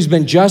who's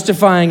been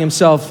justifying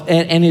himself,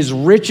 and his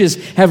riches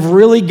have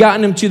really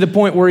gotten him to the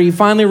point where he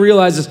finally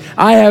realizes,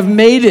 I have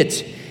made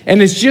it,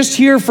 and it's just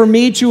here for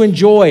me to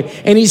enjoy.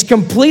 And he's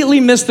completely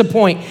missed the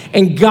point.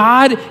 And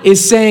God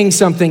is saying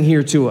something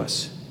here to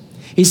us.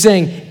 He's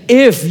saying,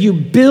 if you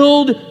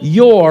build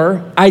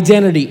your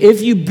identity,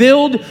 if you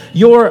build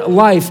your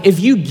life, if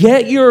you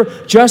get your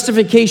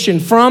justification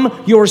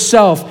from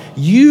yourself,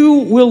 you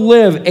will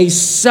live a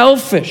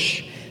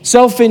selfish,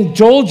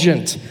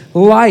 self-indulgent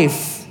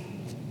life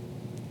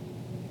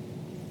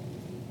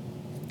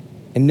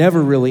and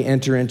never really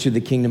enter into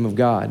the kingdom of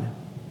God.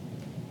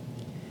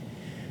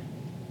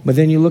 But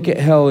then you look at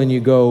hell and you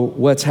go,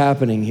 what's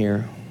happening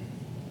here?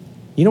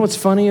 You know what's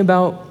funny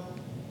about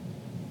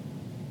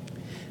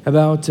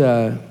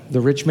the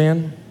rich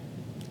man?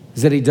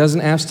 Is that he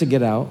doesn't ask to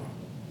get out.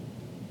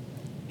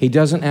 He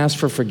doesn't ask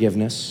for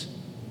forgiveness.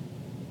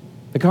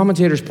 The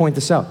commentators point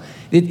this out.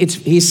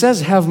 He says,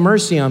 have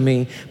mercy on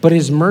me, but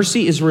his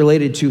mercy is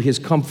related to his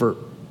comfort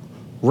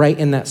right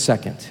in that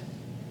second.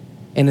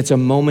 And it's a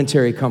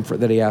momentary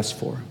comfort that he asks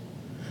for.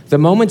 The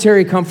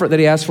momentary comfort that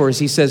he asks for is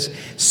he says,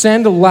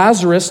 send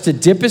Lazarus to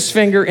dip his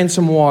finger in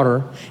some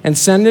water and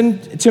send him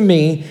to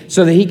me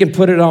so that he can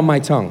put it on my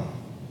tongue.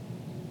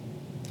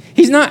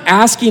 He's not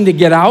asking to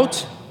get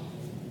out.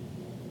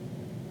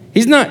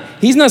 He's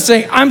not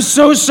saying, I'm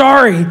so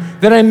sorry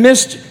that I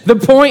missed the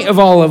point of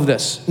all of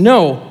this.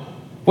 No,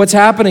 what's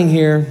happening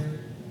here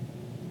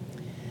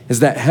is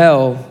that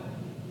hell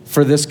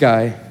for this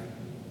guy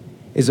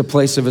is a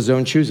place of his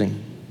own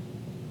choosing.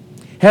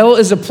 Hell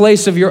is a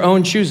place of your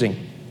own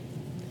choosing.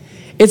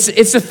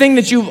 It's a thing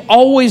that you've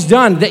always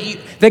done,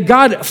 that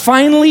God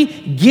finally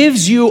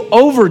gives you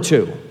over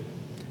to.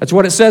 That's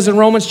what it says in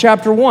Romans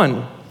chapter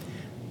 1.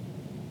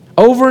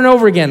 Over and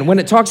over again, when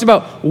it talks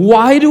about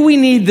why do we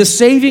need the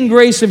saving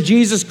grace of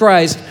Jesus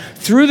Christ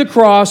through the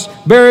cross,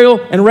 burial,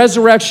 and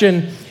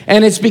resurrection,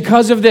 and it's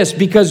because of this,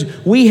 because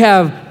we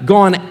have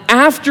gone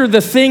after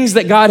the things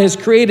that God has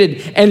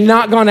created and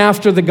not gone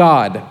after the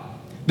God,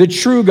 the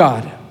true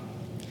God.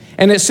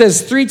 And it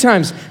says 3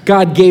 times,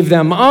 God gave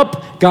them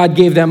up, God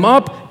gave them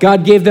up,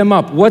 God gave them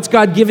up. What's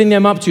God giving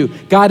them up to?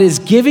 God is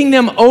giving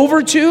them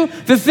over to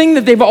the thing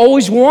that they've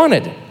always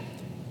wanted.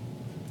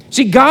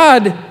 See,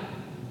 God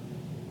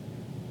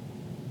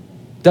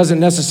doesn't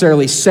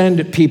necessarily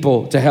send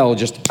people to hell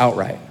just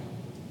outright.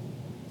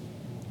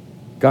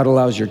 God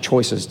allows your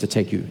choices to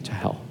take you to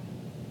hell.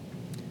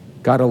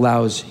 God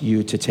allows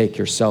you to take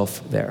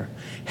yourself there.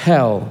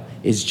 Hell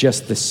is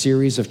just the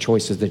series of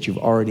choices that you've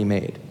already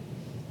made.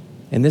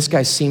 And this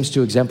guy seems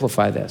to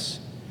exemplify this.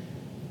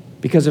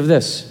 Because of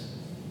this,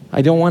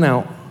 I don't want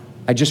out.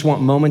 I just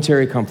want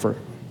momentary comfort,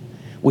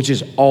 which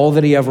is all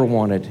that he ever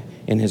wanted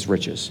in his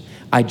riches.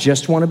 I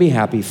just want to be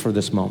happy for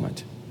this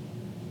moment.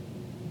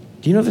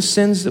 Do you know the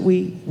sins that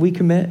we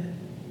commit?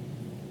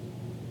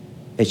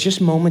 It's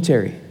just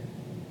momentary.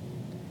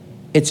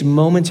 It's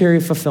momentary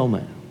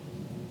fulfillment.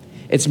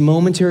 It's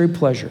momentary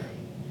pleasure.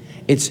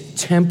 It's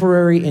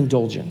temporary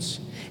indulgence.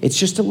 It's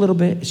just a little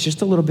bit, it's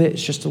just a little bit,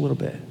 it's just a little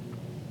bit.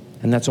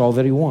 And that's all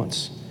that he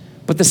wants.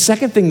 But the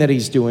second thing that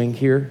he's doing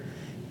here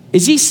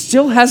is he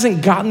still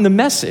hasn't gotten the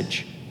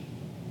message.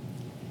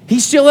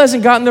 He still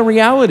hasn't gotten the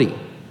reality.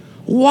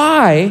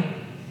 Why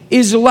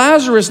is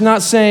Lazarus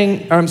not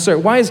saying,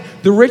 why is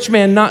the rich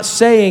man not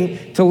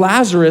saying to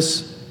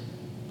Lazarus,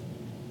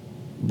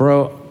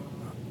 bro,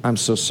 I'm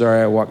so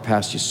sorry I walked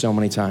past you so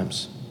many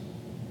times.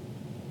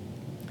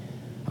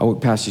 I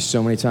walked past you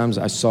so many times.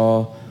 I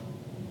saw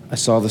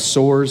the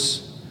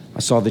sores. I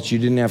saw that you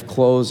didn't have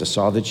clothes. I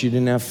saw that you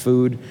didn't have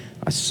food.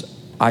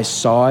 I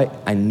saw it.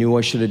 I knew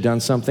I should have done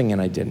something,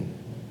 and I didn't.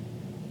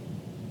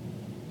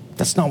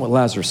 That's not what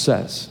Lazarus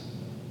says.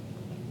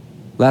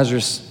 That's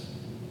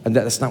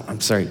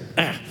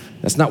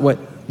not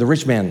what the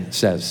rich man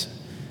says.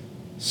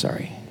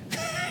 Sorry.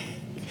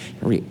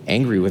 I'm really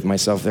angry with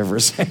myself there for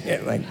a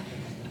second. Like,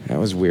 that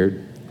was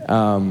weird.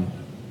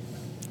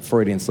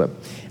 Freudian slip.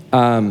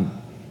 The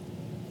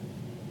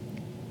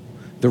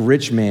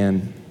rich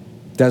man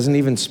doesn't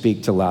even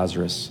speak to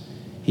Lazarus.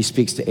 He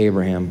speaks to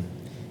Abraham,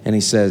 and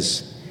he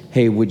says,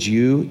 hey, would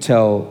you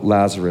tell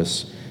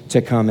Lazarus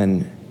to come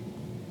and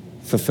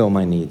fulfill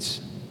my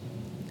needs?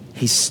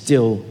 He's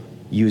still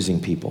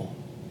using people.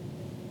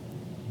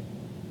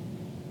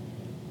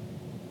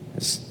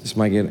 This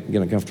might get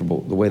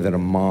uncomfortable. The way that a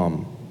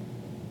mom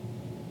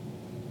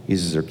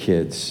uses her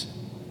kids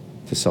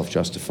to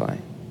self-justify.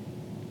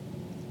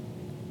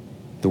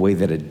 The way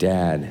that a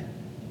dad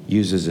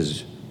uses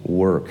his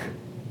work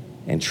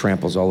and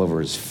tramples all over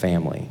his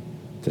family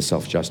to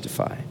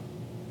self-justify.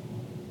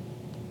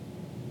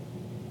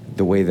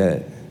 The way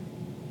that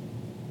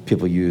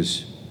people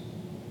use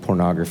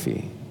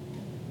pornography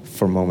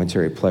for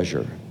momentary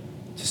pleasure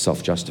to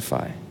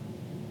self-justify.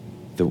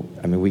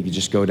 We could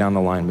just go down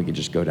the line. We could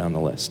just go down the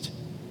list.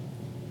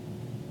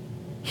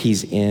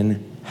 He's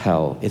in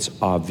hell. It's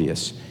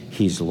obvious.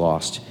 He's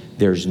lost.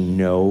 There's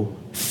no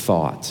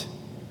thought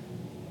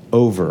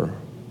over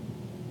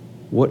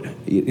what.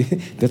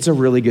 That's a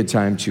really good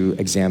time to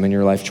examine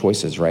your life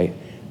choices, right?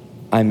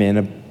 I'm in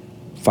a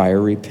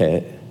fiery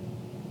pit.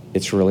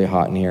 It's really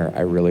hot in here.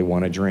 I really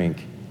want to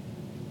drink.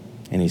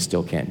 And he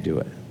still can't do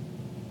it.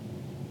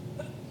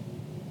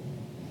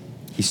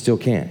 He still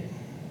can't.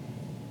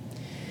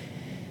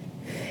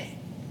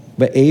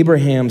 But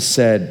Abraham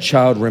said,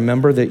 child,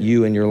 remember that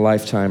you in your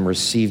lifetime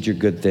received your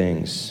good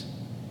things,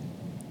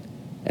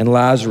 and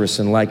Lazarus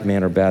in like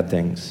manner bad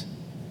things.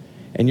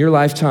 In your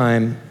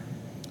lifetime,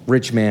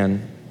 rich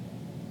man,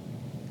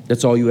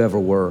 that's all you ever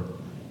were,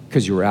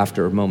 because you were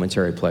after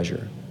momentary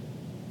pleasure.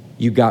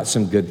 You got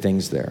some good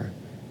things there.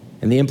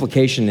 And the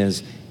implication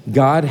is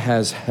God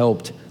has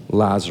helped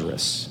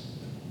Lazarus.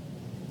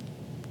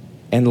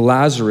 And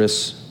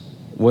Lazarus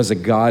was a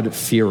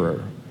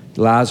God-fearer.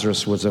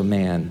 Lazarus was a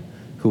man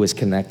who was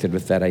connected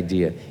with that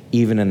idea,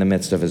 even in the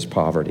midst of his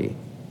poverty.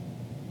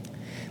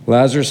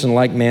 Lazarus in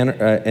like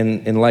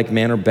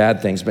manner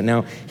bad things, but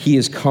now he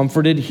is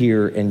comforted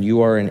here and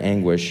you are in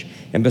anguish.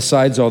 And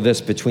besides all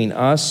this, between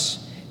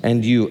us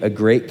and you, a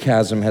great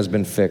chasm has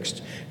been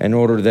fixed in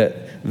order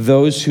that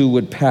those who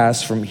would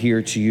pass from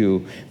here to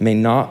you may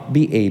not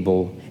be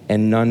able,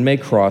 and none may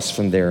cross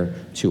from there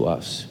to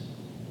us.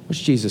 What's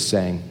Jesus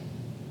saying?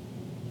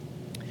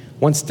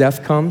 Once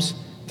death comes,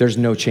 there's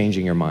no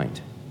changing your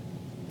mind.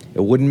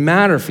 It wouldn't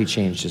matter if he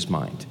changed his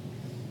mind.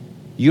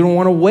 You don't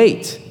want to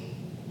wait.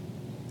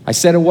 I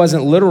said it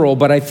wasn't literal,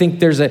 but I think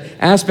there's an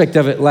aspect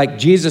of it like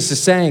Jesus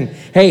is saying,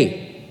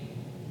 hey,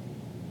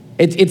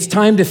 it's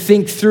time to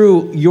think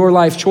through your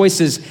life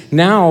choices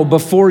now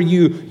before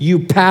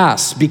you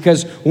pass.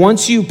 Because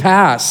once you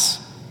pass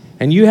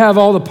and you have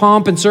all the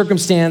pomp and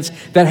circumstance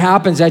that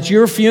happens at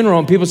your funeral,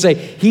 and people say,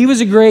 he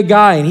was a great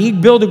guy and he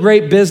built a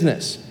great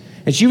business,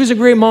 and she was a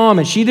great mom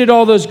and she did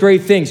all those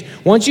great things.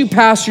 Once you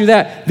pass through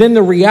that, then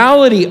the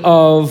reality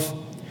of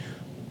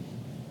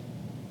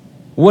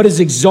what is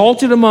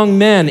exalted among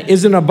men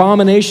is an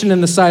abomination in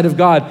the sight of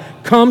God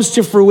comes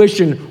to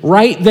fruition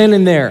right then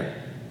and there.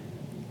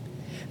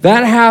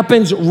 That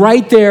happens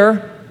right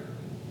there,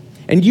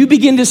 and you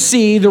begin to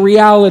see the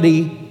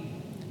reality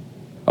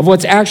of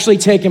what's actually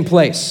taking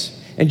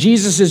place. And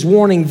Jesus is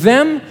warning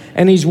them,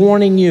 and he's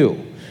warning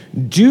you.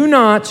 Do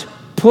not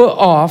put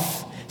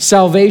off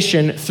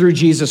salvation through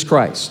Jesus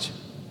Christ.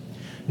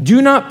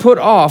 Do not put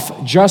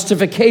off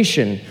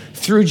justification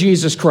through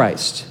Jesus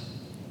Christ.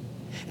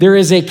 There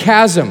is a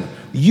chasm.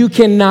 You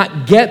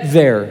cannot get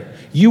there.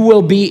 You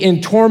will be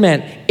in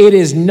torment. It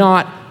is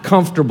not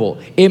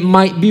comfortable. It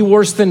might be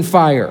worse than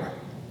fire.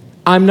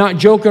 I'm not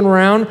joking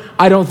around.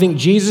 I don't think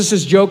Jesus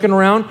is joking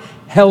around.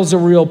 Hell's a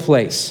real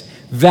place.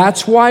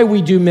 That's why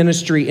we do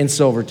ministry in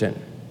Silverton.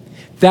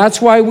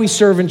 That's why we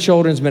serve in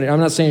children's ministry. I'm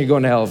not saying you're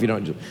going to hell if you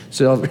don't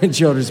serve in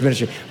children's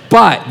ministry,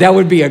 but that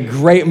would be a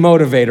great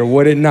motivator,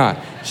 would it not?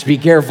 Just be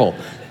careful.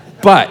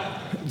 But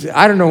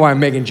I don't know why I'm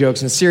making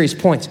jokes and serious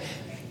points.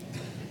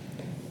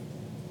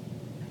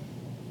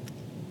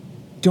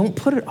 Don't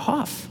put it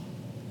off.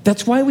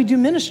 That's why we do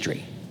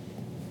ministry.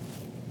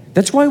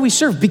 That's why we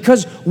serve,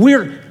 because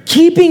we're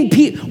keeping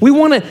people. We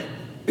want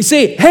to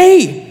say,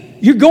 hey,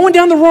 you're going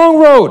down the wrong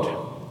road.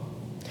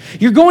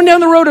 You're going down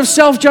the road of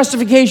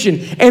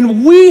self-justification,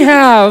 and we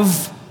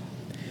have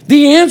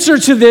the answer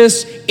to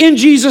this in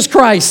Jesus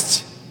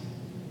Christ.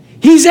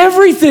 He's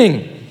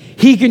everything.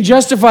 He can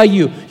justify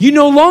you. You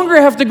no longer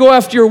have to go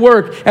after your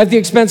work at the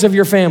expense of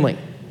your family.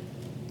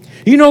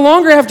 You no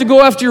longer have to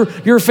go after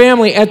your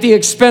family at the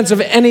expense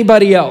of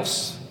anybody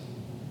else.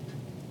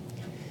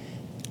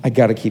 I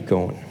got to keep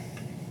going.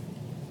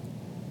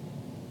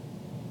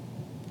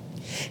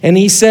 And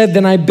he said,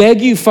 then I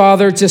beg you,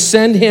 Father, to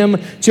send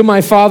him to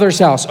my father's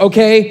house.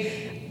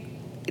 Okay?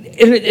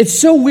 And it's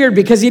so weird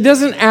because he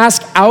doesn't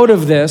ask out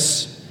of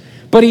this,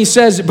 but he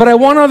says, but I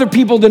want other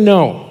people to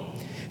know.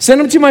 Send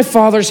him to my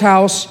father's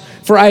house,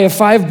 for I have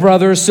 5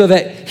 brothers, so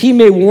that he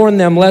may warn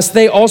them, lest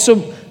they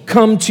also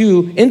come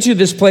into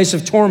this place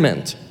of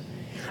torment.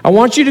 I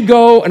want you to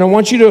go, and I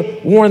want you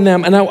to warn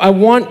them, and I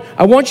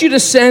want you to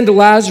send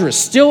Lazarus,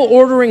 still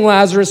ordering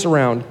Lazarus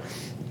around.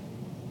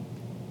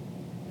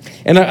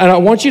 And I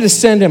want you to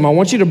send him. I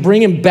want you to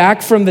bring him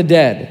back from the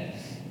dead.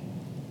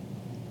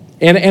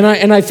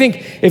 And I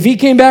think if he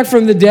came back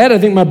from the dead, I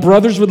think my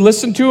brothers would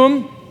listen to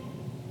him.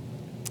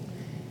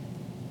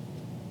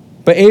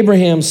 But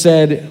Abraham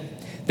said,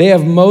 they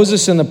have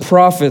Moses and the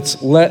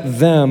prophets, let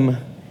them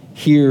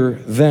hear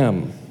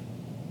them.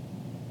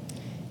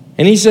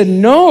 And he said,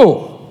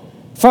 no,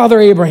 Father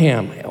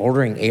Abraham.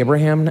 Ordering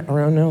Abraham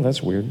around now?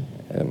 That's weird.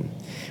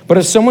 But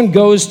if someone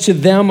goes to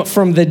them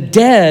from the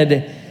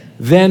dead,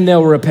 then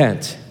they'll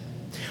repent.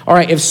 All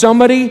right, if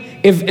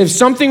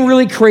something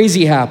really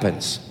crazy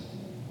happens,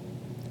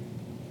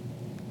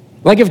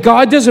 like if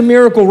God does a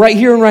miracle right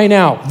here and right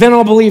now, then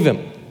I'll believe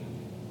him.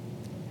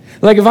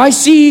 Like if I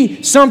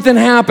see something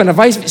happen, if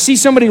I see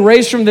somebody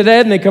raised from the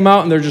dead and they come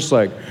out and they're just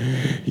like,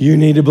 you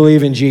need to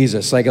believe in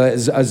Jesus, like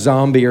a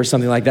zombie or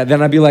something like that,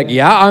 then I'd be like,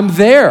 yeah, I'm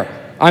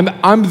there.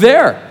 I'm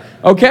there.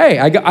 Okay,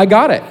 I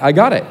got it.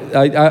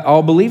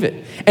 I'll believe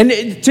it. And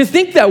to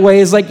think that way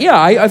is like, yeah,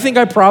 I think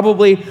I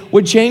probably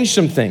would change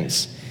some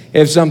things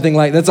if something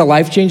like that's a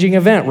life-changing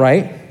event,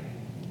 right?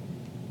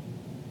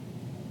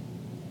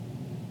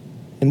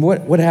 And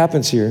what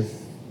happens here?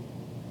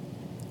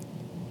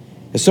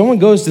 If someone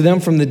goes to them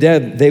from the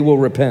dead, they will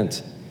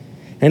repent.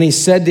 And he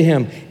said to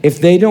him,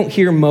 if they don't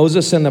hear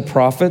Moses and the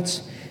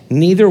prophets,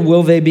 neither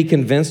will they be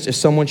convinced if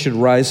someone should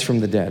rise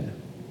from the dead.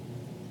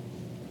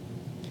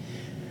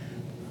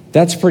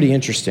 That's pretty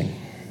interesting.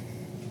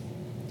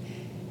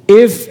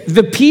 If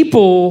the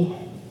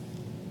people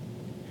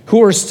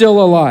who are still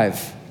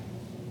alive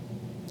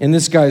in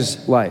this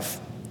guy's life,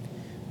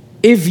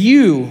 if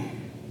you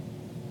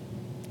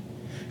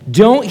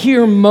don't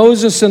hear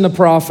Moses and the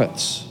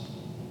prophets,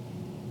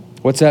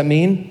 what's that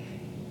mean?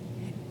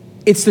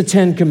 It's the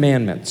 10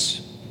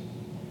 Commandments.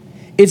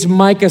 It's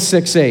Micah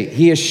 6:8.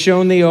 He has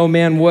shown thee, O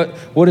man,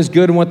 what is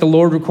good and what the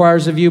Lord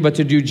requires of you, but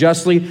to do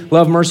justly,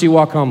 love mercy,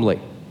 walk humbly.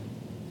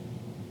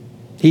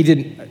 He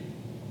did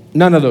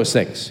none of those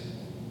things.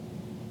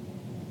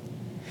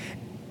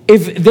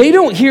 If they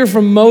don't hear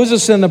from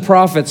Moses and the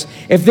prophets,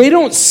 if they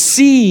don't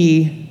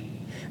see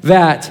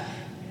that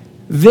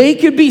they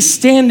could be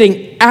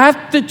standing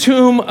at the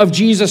tomb of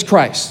Jesus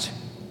Christ.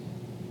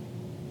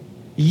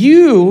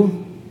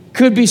 You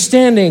could be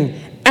standing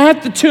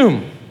at the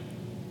tomb.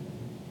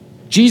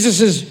 Jesus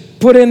is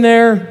put in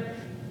there.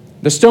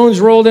 The stone's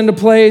rolled into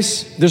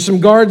place. There's some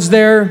guards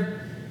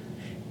there.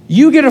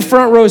 You get a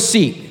front row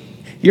seat.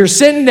 You're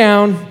sitting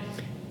down.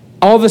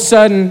 All of a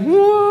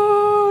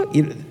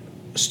sudden,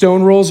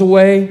 stone rolls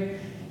away.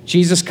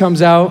 Jesus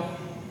comes out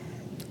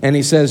and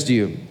he says to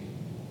you,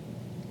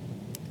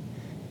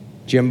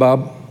 Jim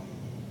Bob,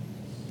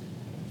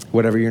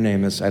 whatever your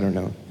name is, I don't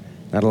know.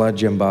 Not a lot of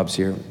Jim Bobs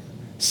here.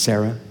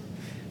 Sarah,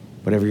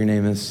 whatever your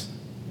name is,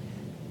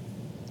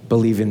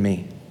 believe in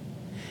me.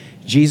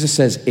 Jesus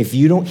says, if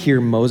you don't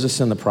hear Moses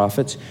and the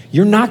prophets,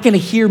 you're not going to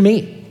hear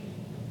me.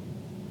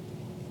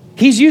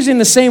 He's using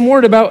the same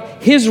word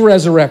about his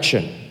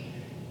resurrection.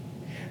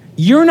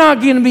 You're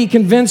not going to be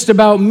convinced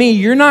about me.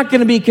 You're not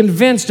going to be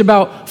convinced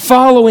about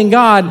following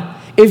God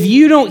if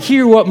you don't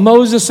hear what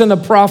Moses and the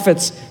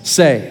prophets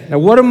say. Now,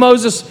 what do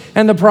Moses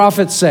and the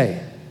prophets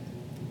say?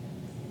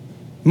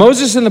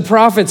 Moses and the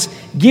prophets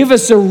give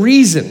us a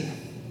reason.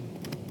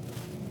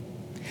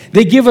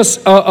 They give us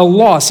a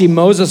law. See,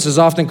 Moses is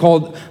often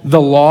called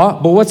the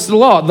law, but what's the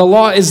law? The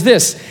law is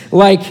this,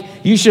 like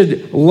you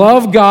should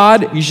love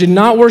God, you should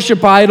not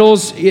worship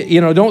idols,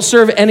 don't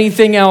serve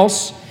anything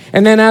else,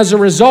 and then as a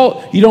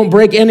result, you don't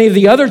break any of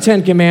the other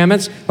 10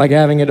 commandments, like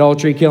having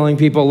adultery, killing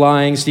people,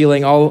 lying,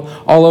 stealing,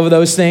 all of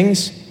those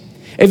things.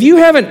 If you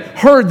haven't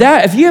heard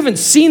that, if you haven't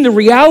seen the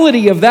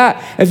reality of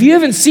that, if you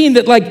haven't seen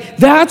that, like,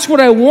 that's what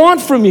I want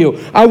from you.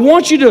 I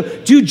want you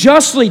to do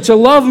justly, to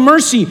love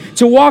mercy,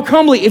 to walk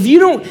humbly. If you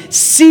don't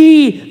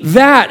see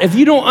that, if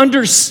you don't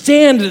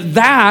understand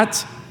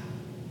that,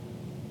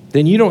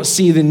 then you don't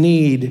see the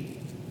need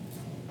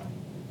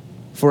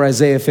for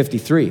Isaiah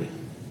 53,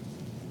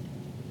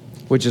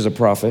 which is a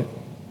prophet,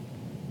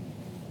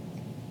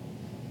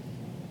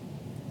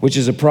 which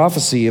is a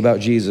prophecy about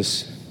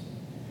Jesus.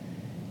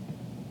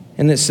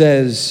 And it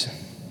says,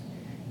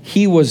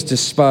 he was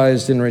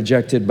despised and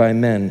rejected by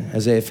men,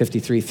 Isaiah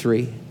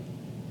 53:3.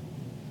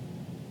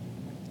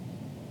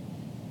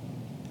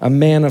 A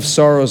man of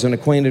sorrows and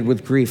acquainted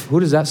with grief.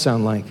 Who does that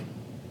sound like?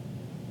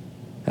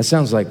 That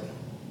sounds like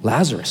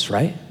Lazarus,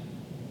 right?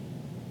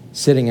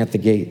 Sitting at the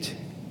gate.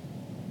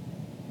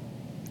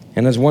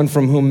 And as one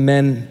from whom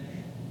men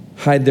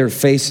hide their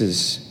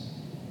faces,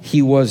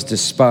 he was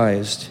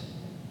despised,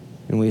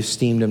 and we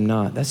esteemed him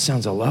not. That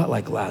sounds a lot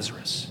like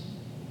Lazarus.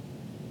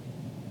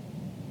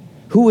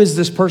 Who is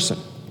this person?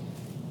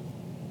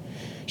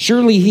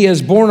 Surely he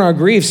has borne our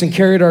griefs and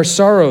carried our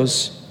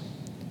sorrows,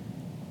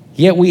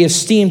 yet we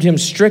esteemed him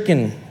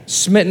stricken,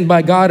 smitten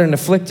by God, and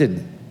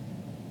afflicted.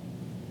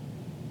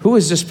 Who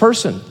is this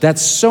person?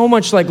 That's so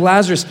much like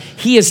Lazarus.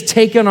 He has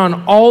taken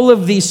on all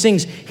of these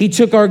things. He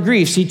took our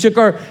griefs. He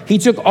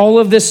took all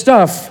of this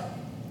stuff.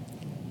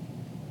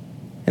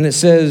 And it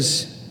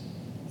says,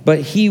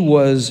 but he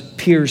was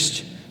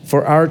pierced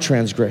for our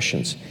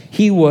transgressions.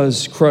 He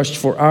was crushed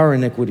for our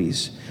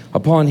iniquities.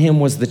 Upon him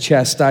was the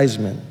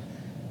chastisement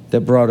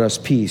that brought us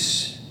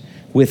peace.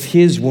 With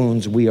his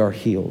wounds we are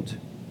healed.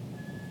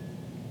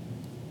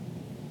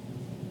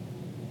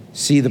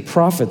 See, the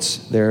prophets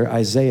there,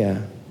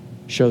 Isaiah,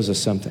 shows us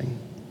something.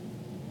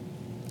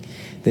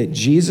 That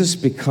Jesus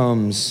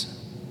becomes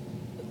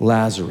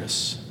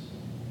Lazarus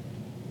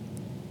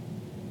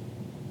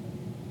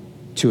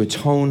to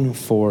atone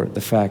for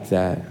the fact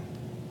that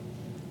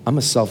I'm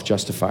a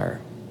self-justifier.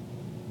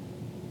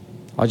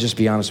 I'll just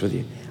be honest with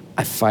you.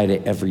 I fight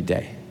it every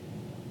day.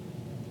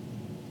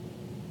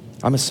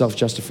 I'm a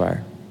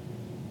self-justifier.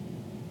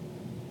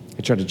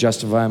 I try to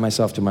justify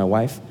myself to my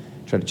wife,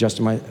 try to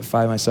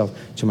justify myself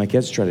to my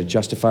kids, try to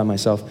justify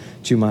myself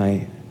to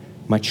my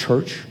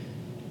church,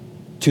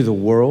 to the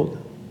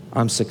world.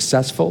 I'm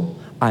successful.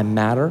 I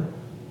matter.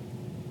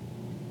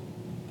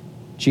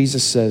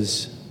 Jesus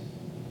says,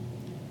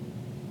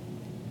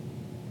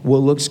 what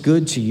looks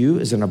good to you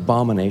is an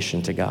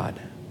abomination to God.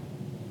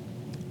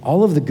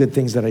 All of the good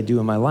things that I do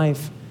in my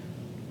life,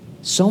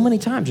 so many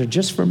times are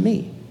just for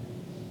me.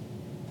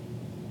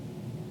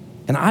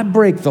 And I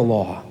break the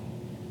law.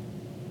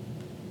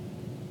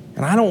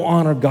 And I don't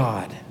honor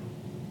God.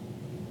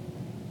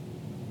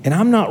 And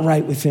I'm not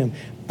right with him.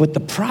 But the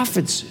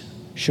prophets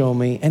show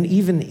me, and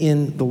even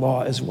in the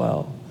law as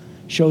well,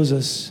 shows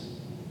us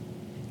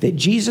that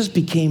Jesus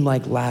became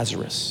like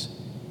Lazarus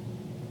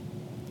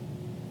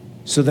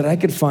so that I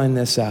could find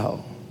this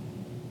out.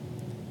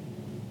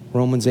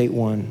 Romans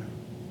 8:1.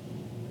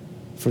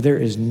 For there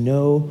is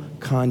no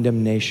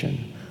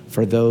condemnation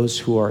for those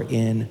who are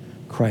in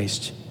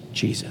Christ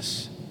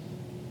Jesus.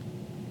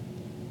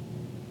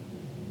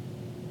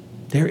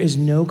 There is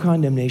no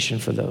condemnation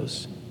for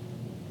those.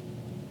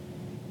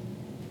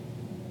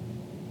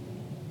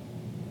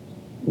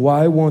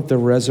 Why won't the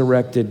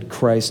resurrected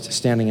Christ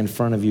standing in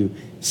front of you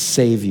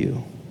save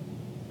you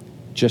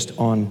just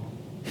on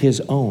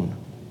his own?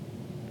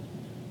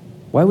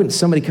 Why wouldn't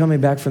somebody coming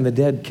back from the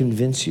dead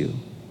convince you?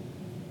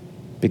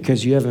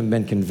 Because you haven't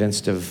been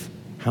convinced of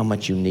how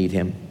much you need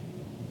him.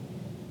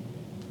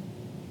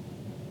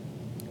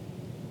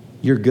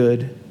 You're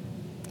good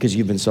because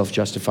you've been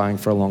self-justifying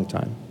for a long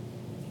time.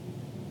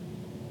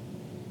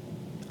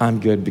 I'm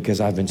good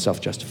because I've been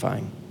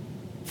self-justifying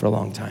for a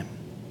long time.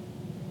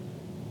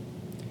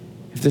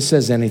 If this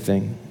says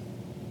anything,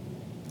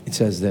 it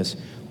says this.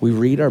 We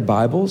read our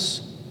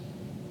Bibles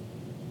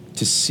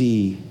to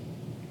see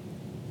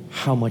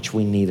how much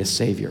we need a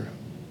Savior.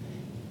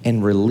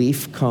 And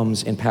relief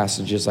comes in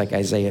passages like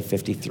Isaiah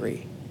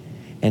 53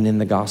 and in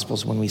the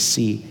Gospels when we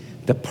see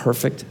the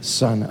perfect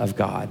Son of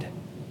God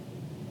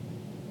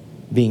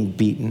being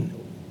beaten,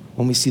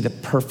 when we see the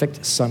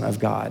perfect Son of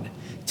God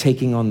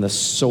taking on the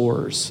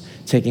sores,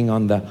 taking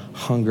on the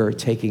hunger,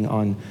 taking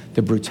on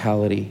the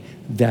brutality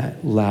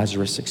that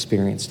Lazarus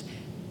experienced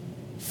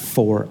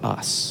for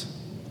us.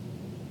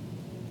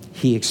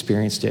 He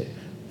experienced it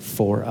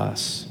for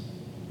us.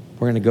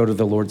 We're going to go to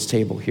the Lord's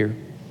table here.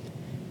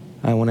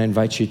 I want to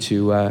invite you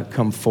to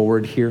come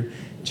forward here,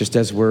 just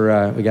as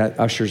we got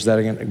ushers that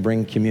are going to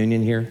bring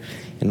communion here,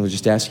 and we'll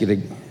just ask you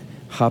to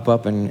hop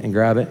up and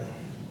grab it.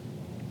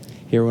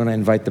 Here, we're going to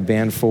invite the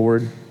band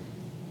forward.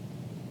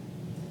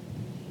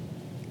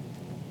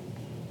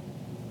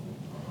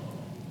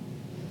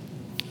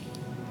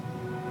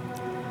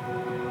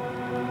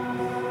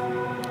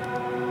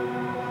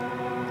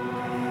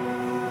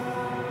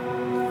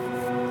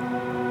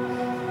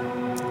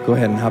 Go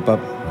ahead and hop up,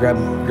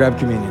 grab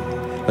communion.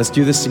 Let's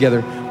do this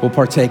together. We'll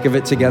partake of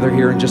it together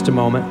here in just a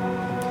moment.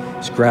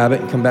 Just grab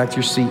it and come back to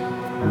your seat.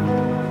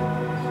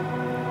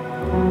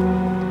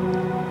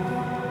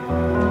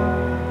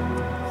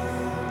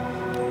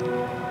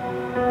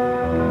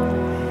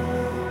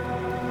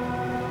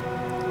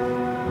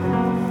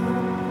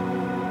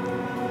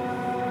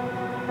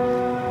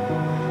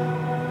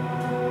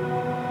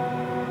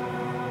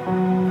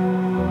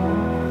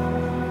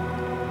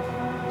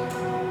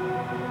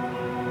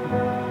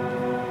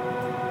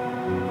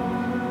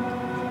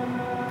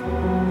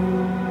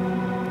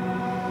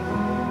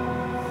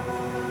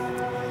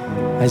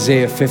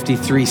 Isaiah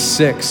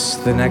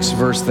 53:6, the next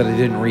verse that I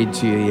didn't read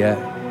to you yet,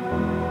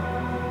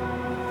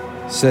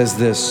 says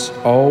this: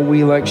 all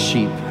we like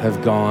sheep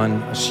have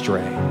gone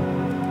astray.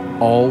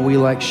 All we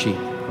like sheep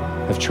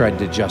have tried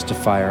to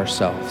justify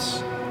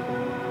ourselves.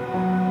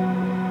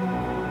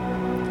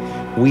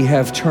 We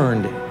have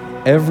turned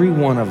every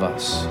one of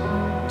us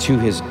to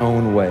his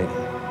own way,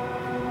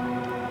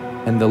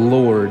 and the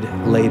Lord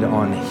laid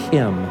on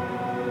him,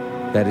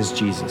 that is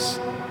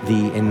Jesus,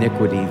 the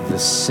iniquity, the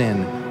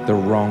sin, the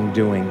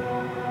wrongdoing,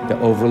 the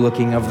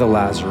overlooking of the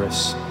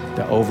Lazarus,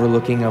 the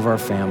overlooking of our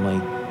family,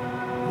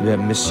 the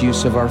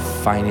misuse of our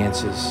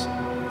finances.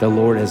 The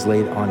Lord has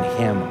laid on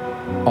him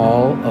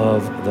all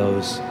of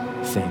those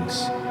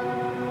things.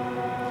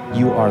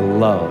 You are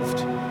loved.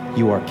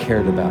 You are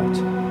cared about.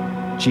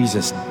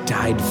 Jesus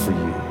died for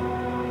you.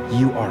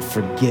 You are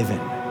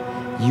forgiven.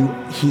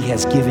 He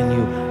has given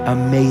you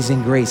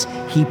amazing grace.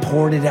 He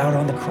poured it out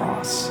on the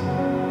cross.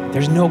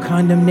 There's no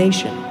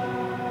condemnation.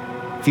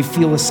 If you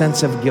feel a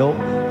sense of guilt,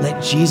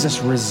 let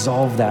Jesus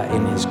resolve that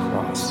in his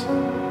cross.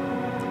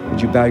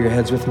 Would you bow your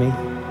heads with me?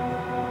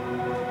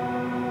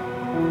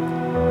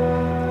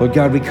 Lord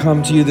God, we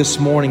come to you this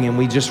morning and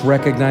we just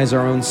recognize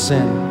our own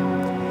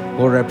sin.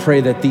 Lord, I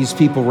pray that these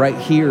people right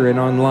here and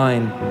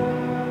online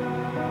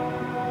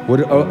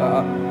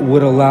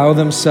would allow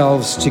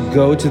themselves to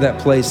go to that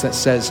place that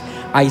says,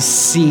 I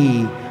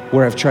see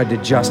where I've tried to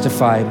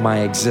justify my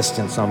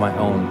existence on my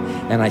own,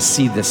 and I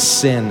see the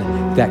sin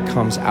that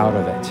comes out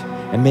of it.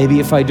 And maybe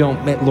if I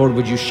don't, Lord,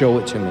 would you show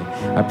it to me?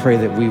 I pray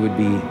that we would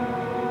be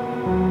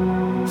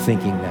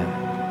thinking that.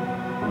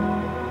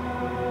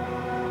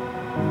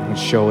 And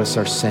show us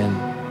our sin.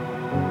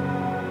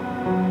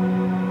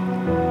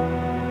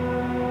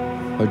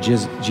 Oh,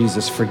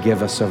 Jesus,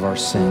 forgive us of our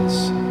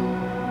sins.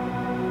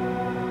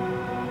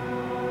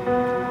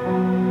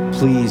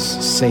 Please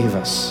save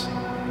us.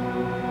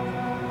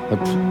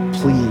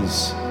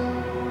 Please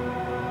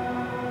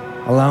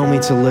allow me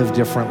to live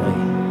differently.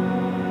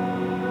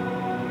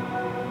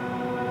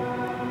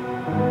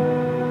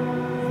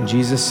 And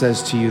Jesus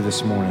says to you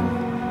this morning,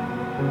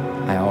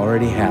 I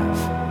already have.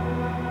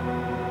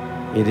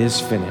 It is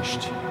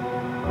finished.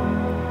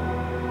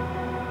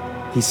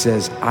 He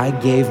says, I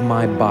gave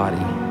my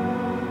body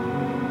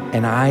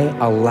and I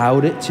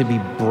allowed it to be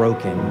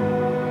broken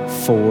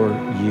for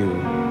you.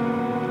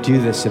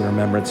 Do this in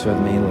remembrance of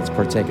me. Let's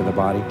partake of the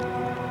body.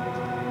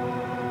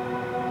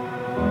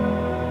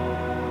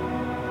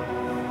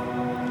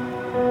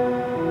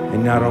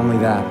 And not only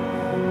that,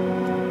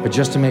 but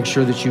just to make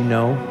sure that you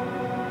know,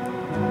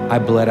 I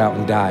bled out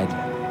and died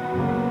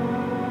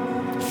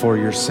for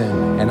your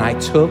sin. And I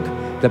took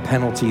the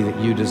penalty that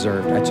you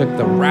deserved. I took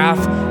the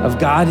wrath of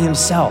God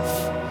himself.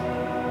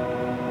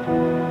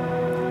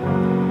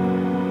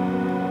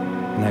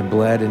 And I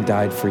bled and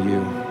died for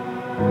you.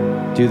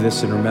 Do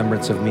this in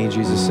remembrance of me,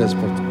 Jesus says,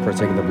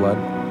 partake of the blood.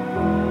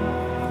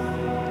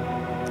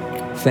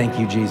 Thank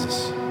you,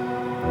 Jesus.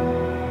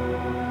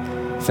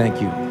 Thank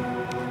you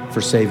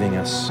for saving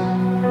us.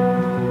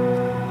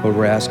 Lord,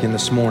 we're asking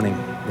this morning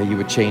that you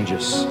would change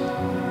us.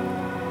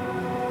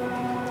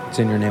 It's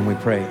in your name we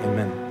pray.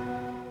 Amen.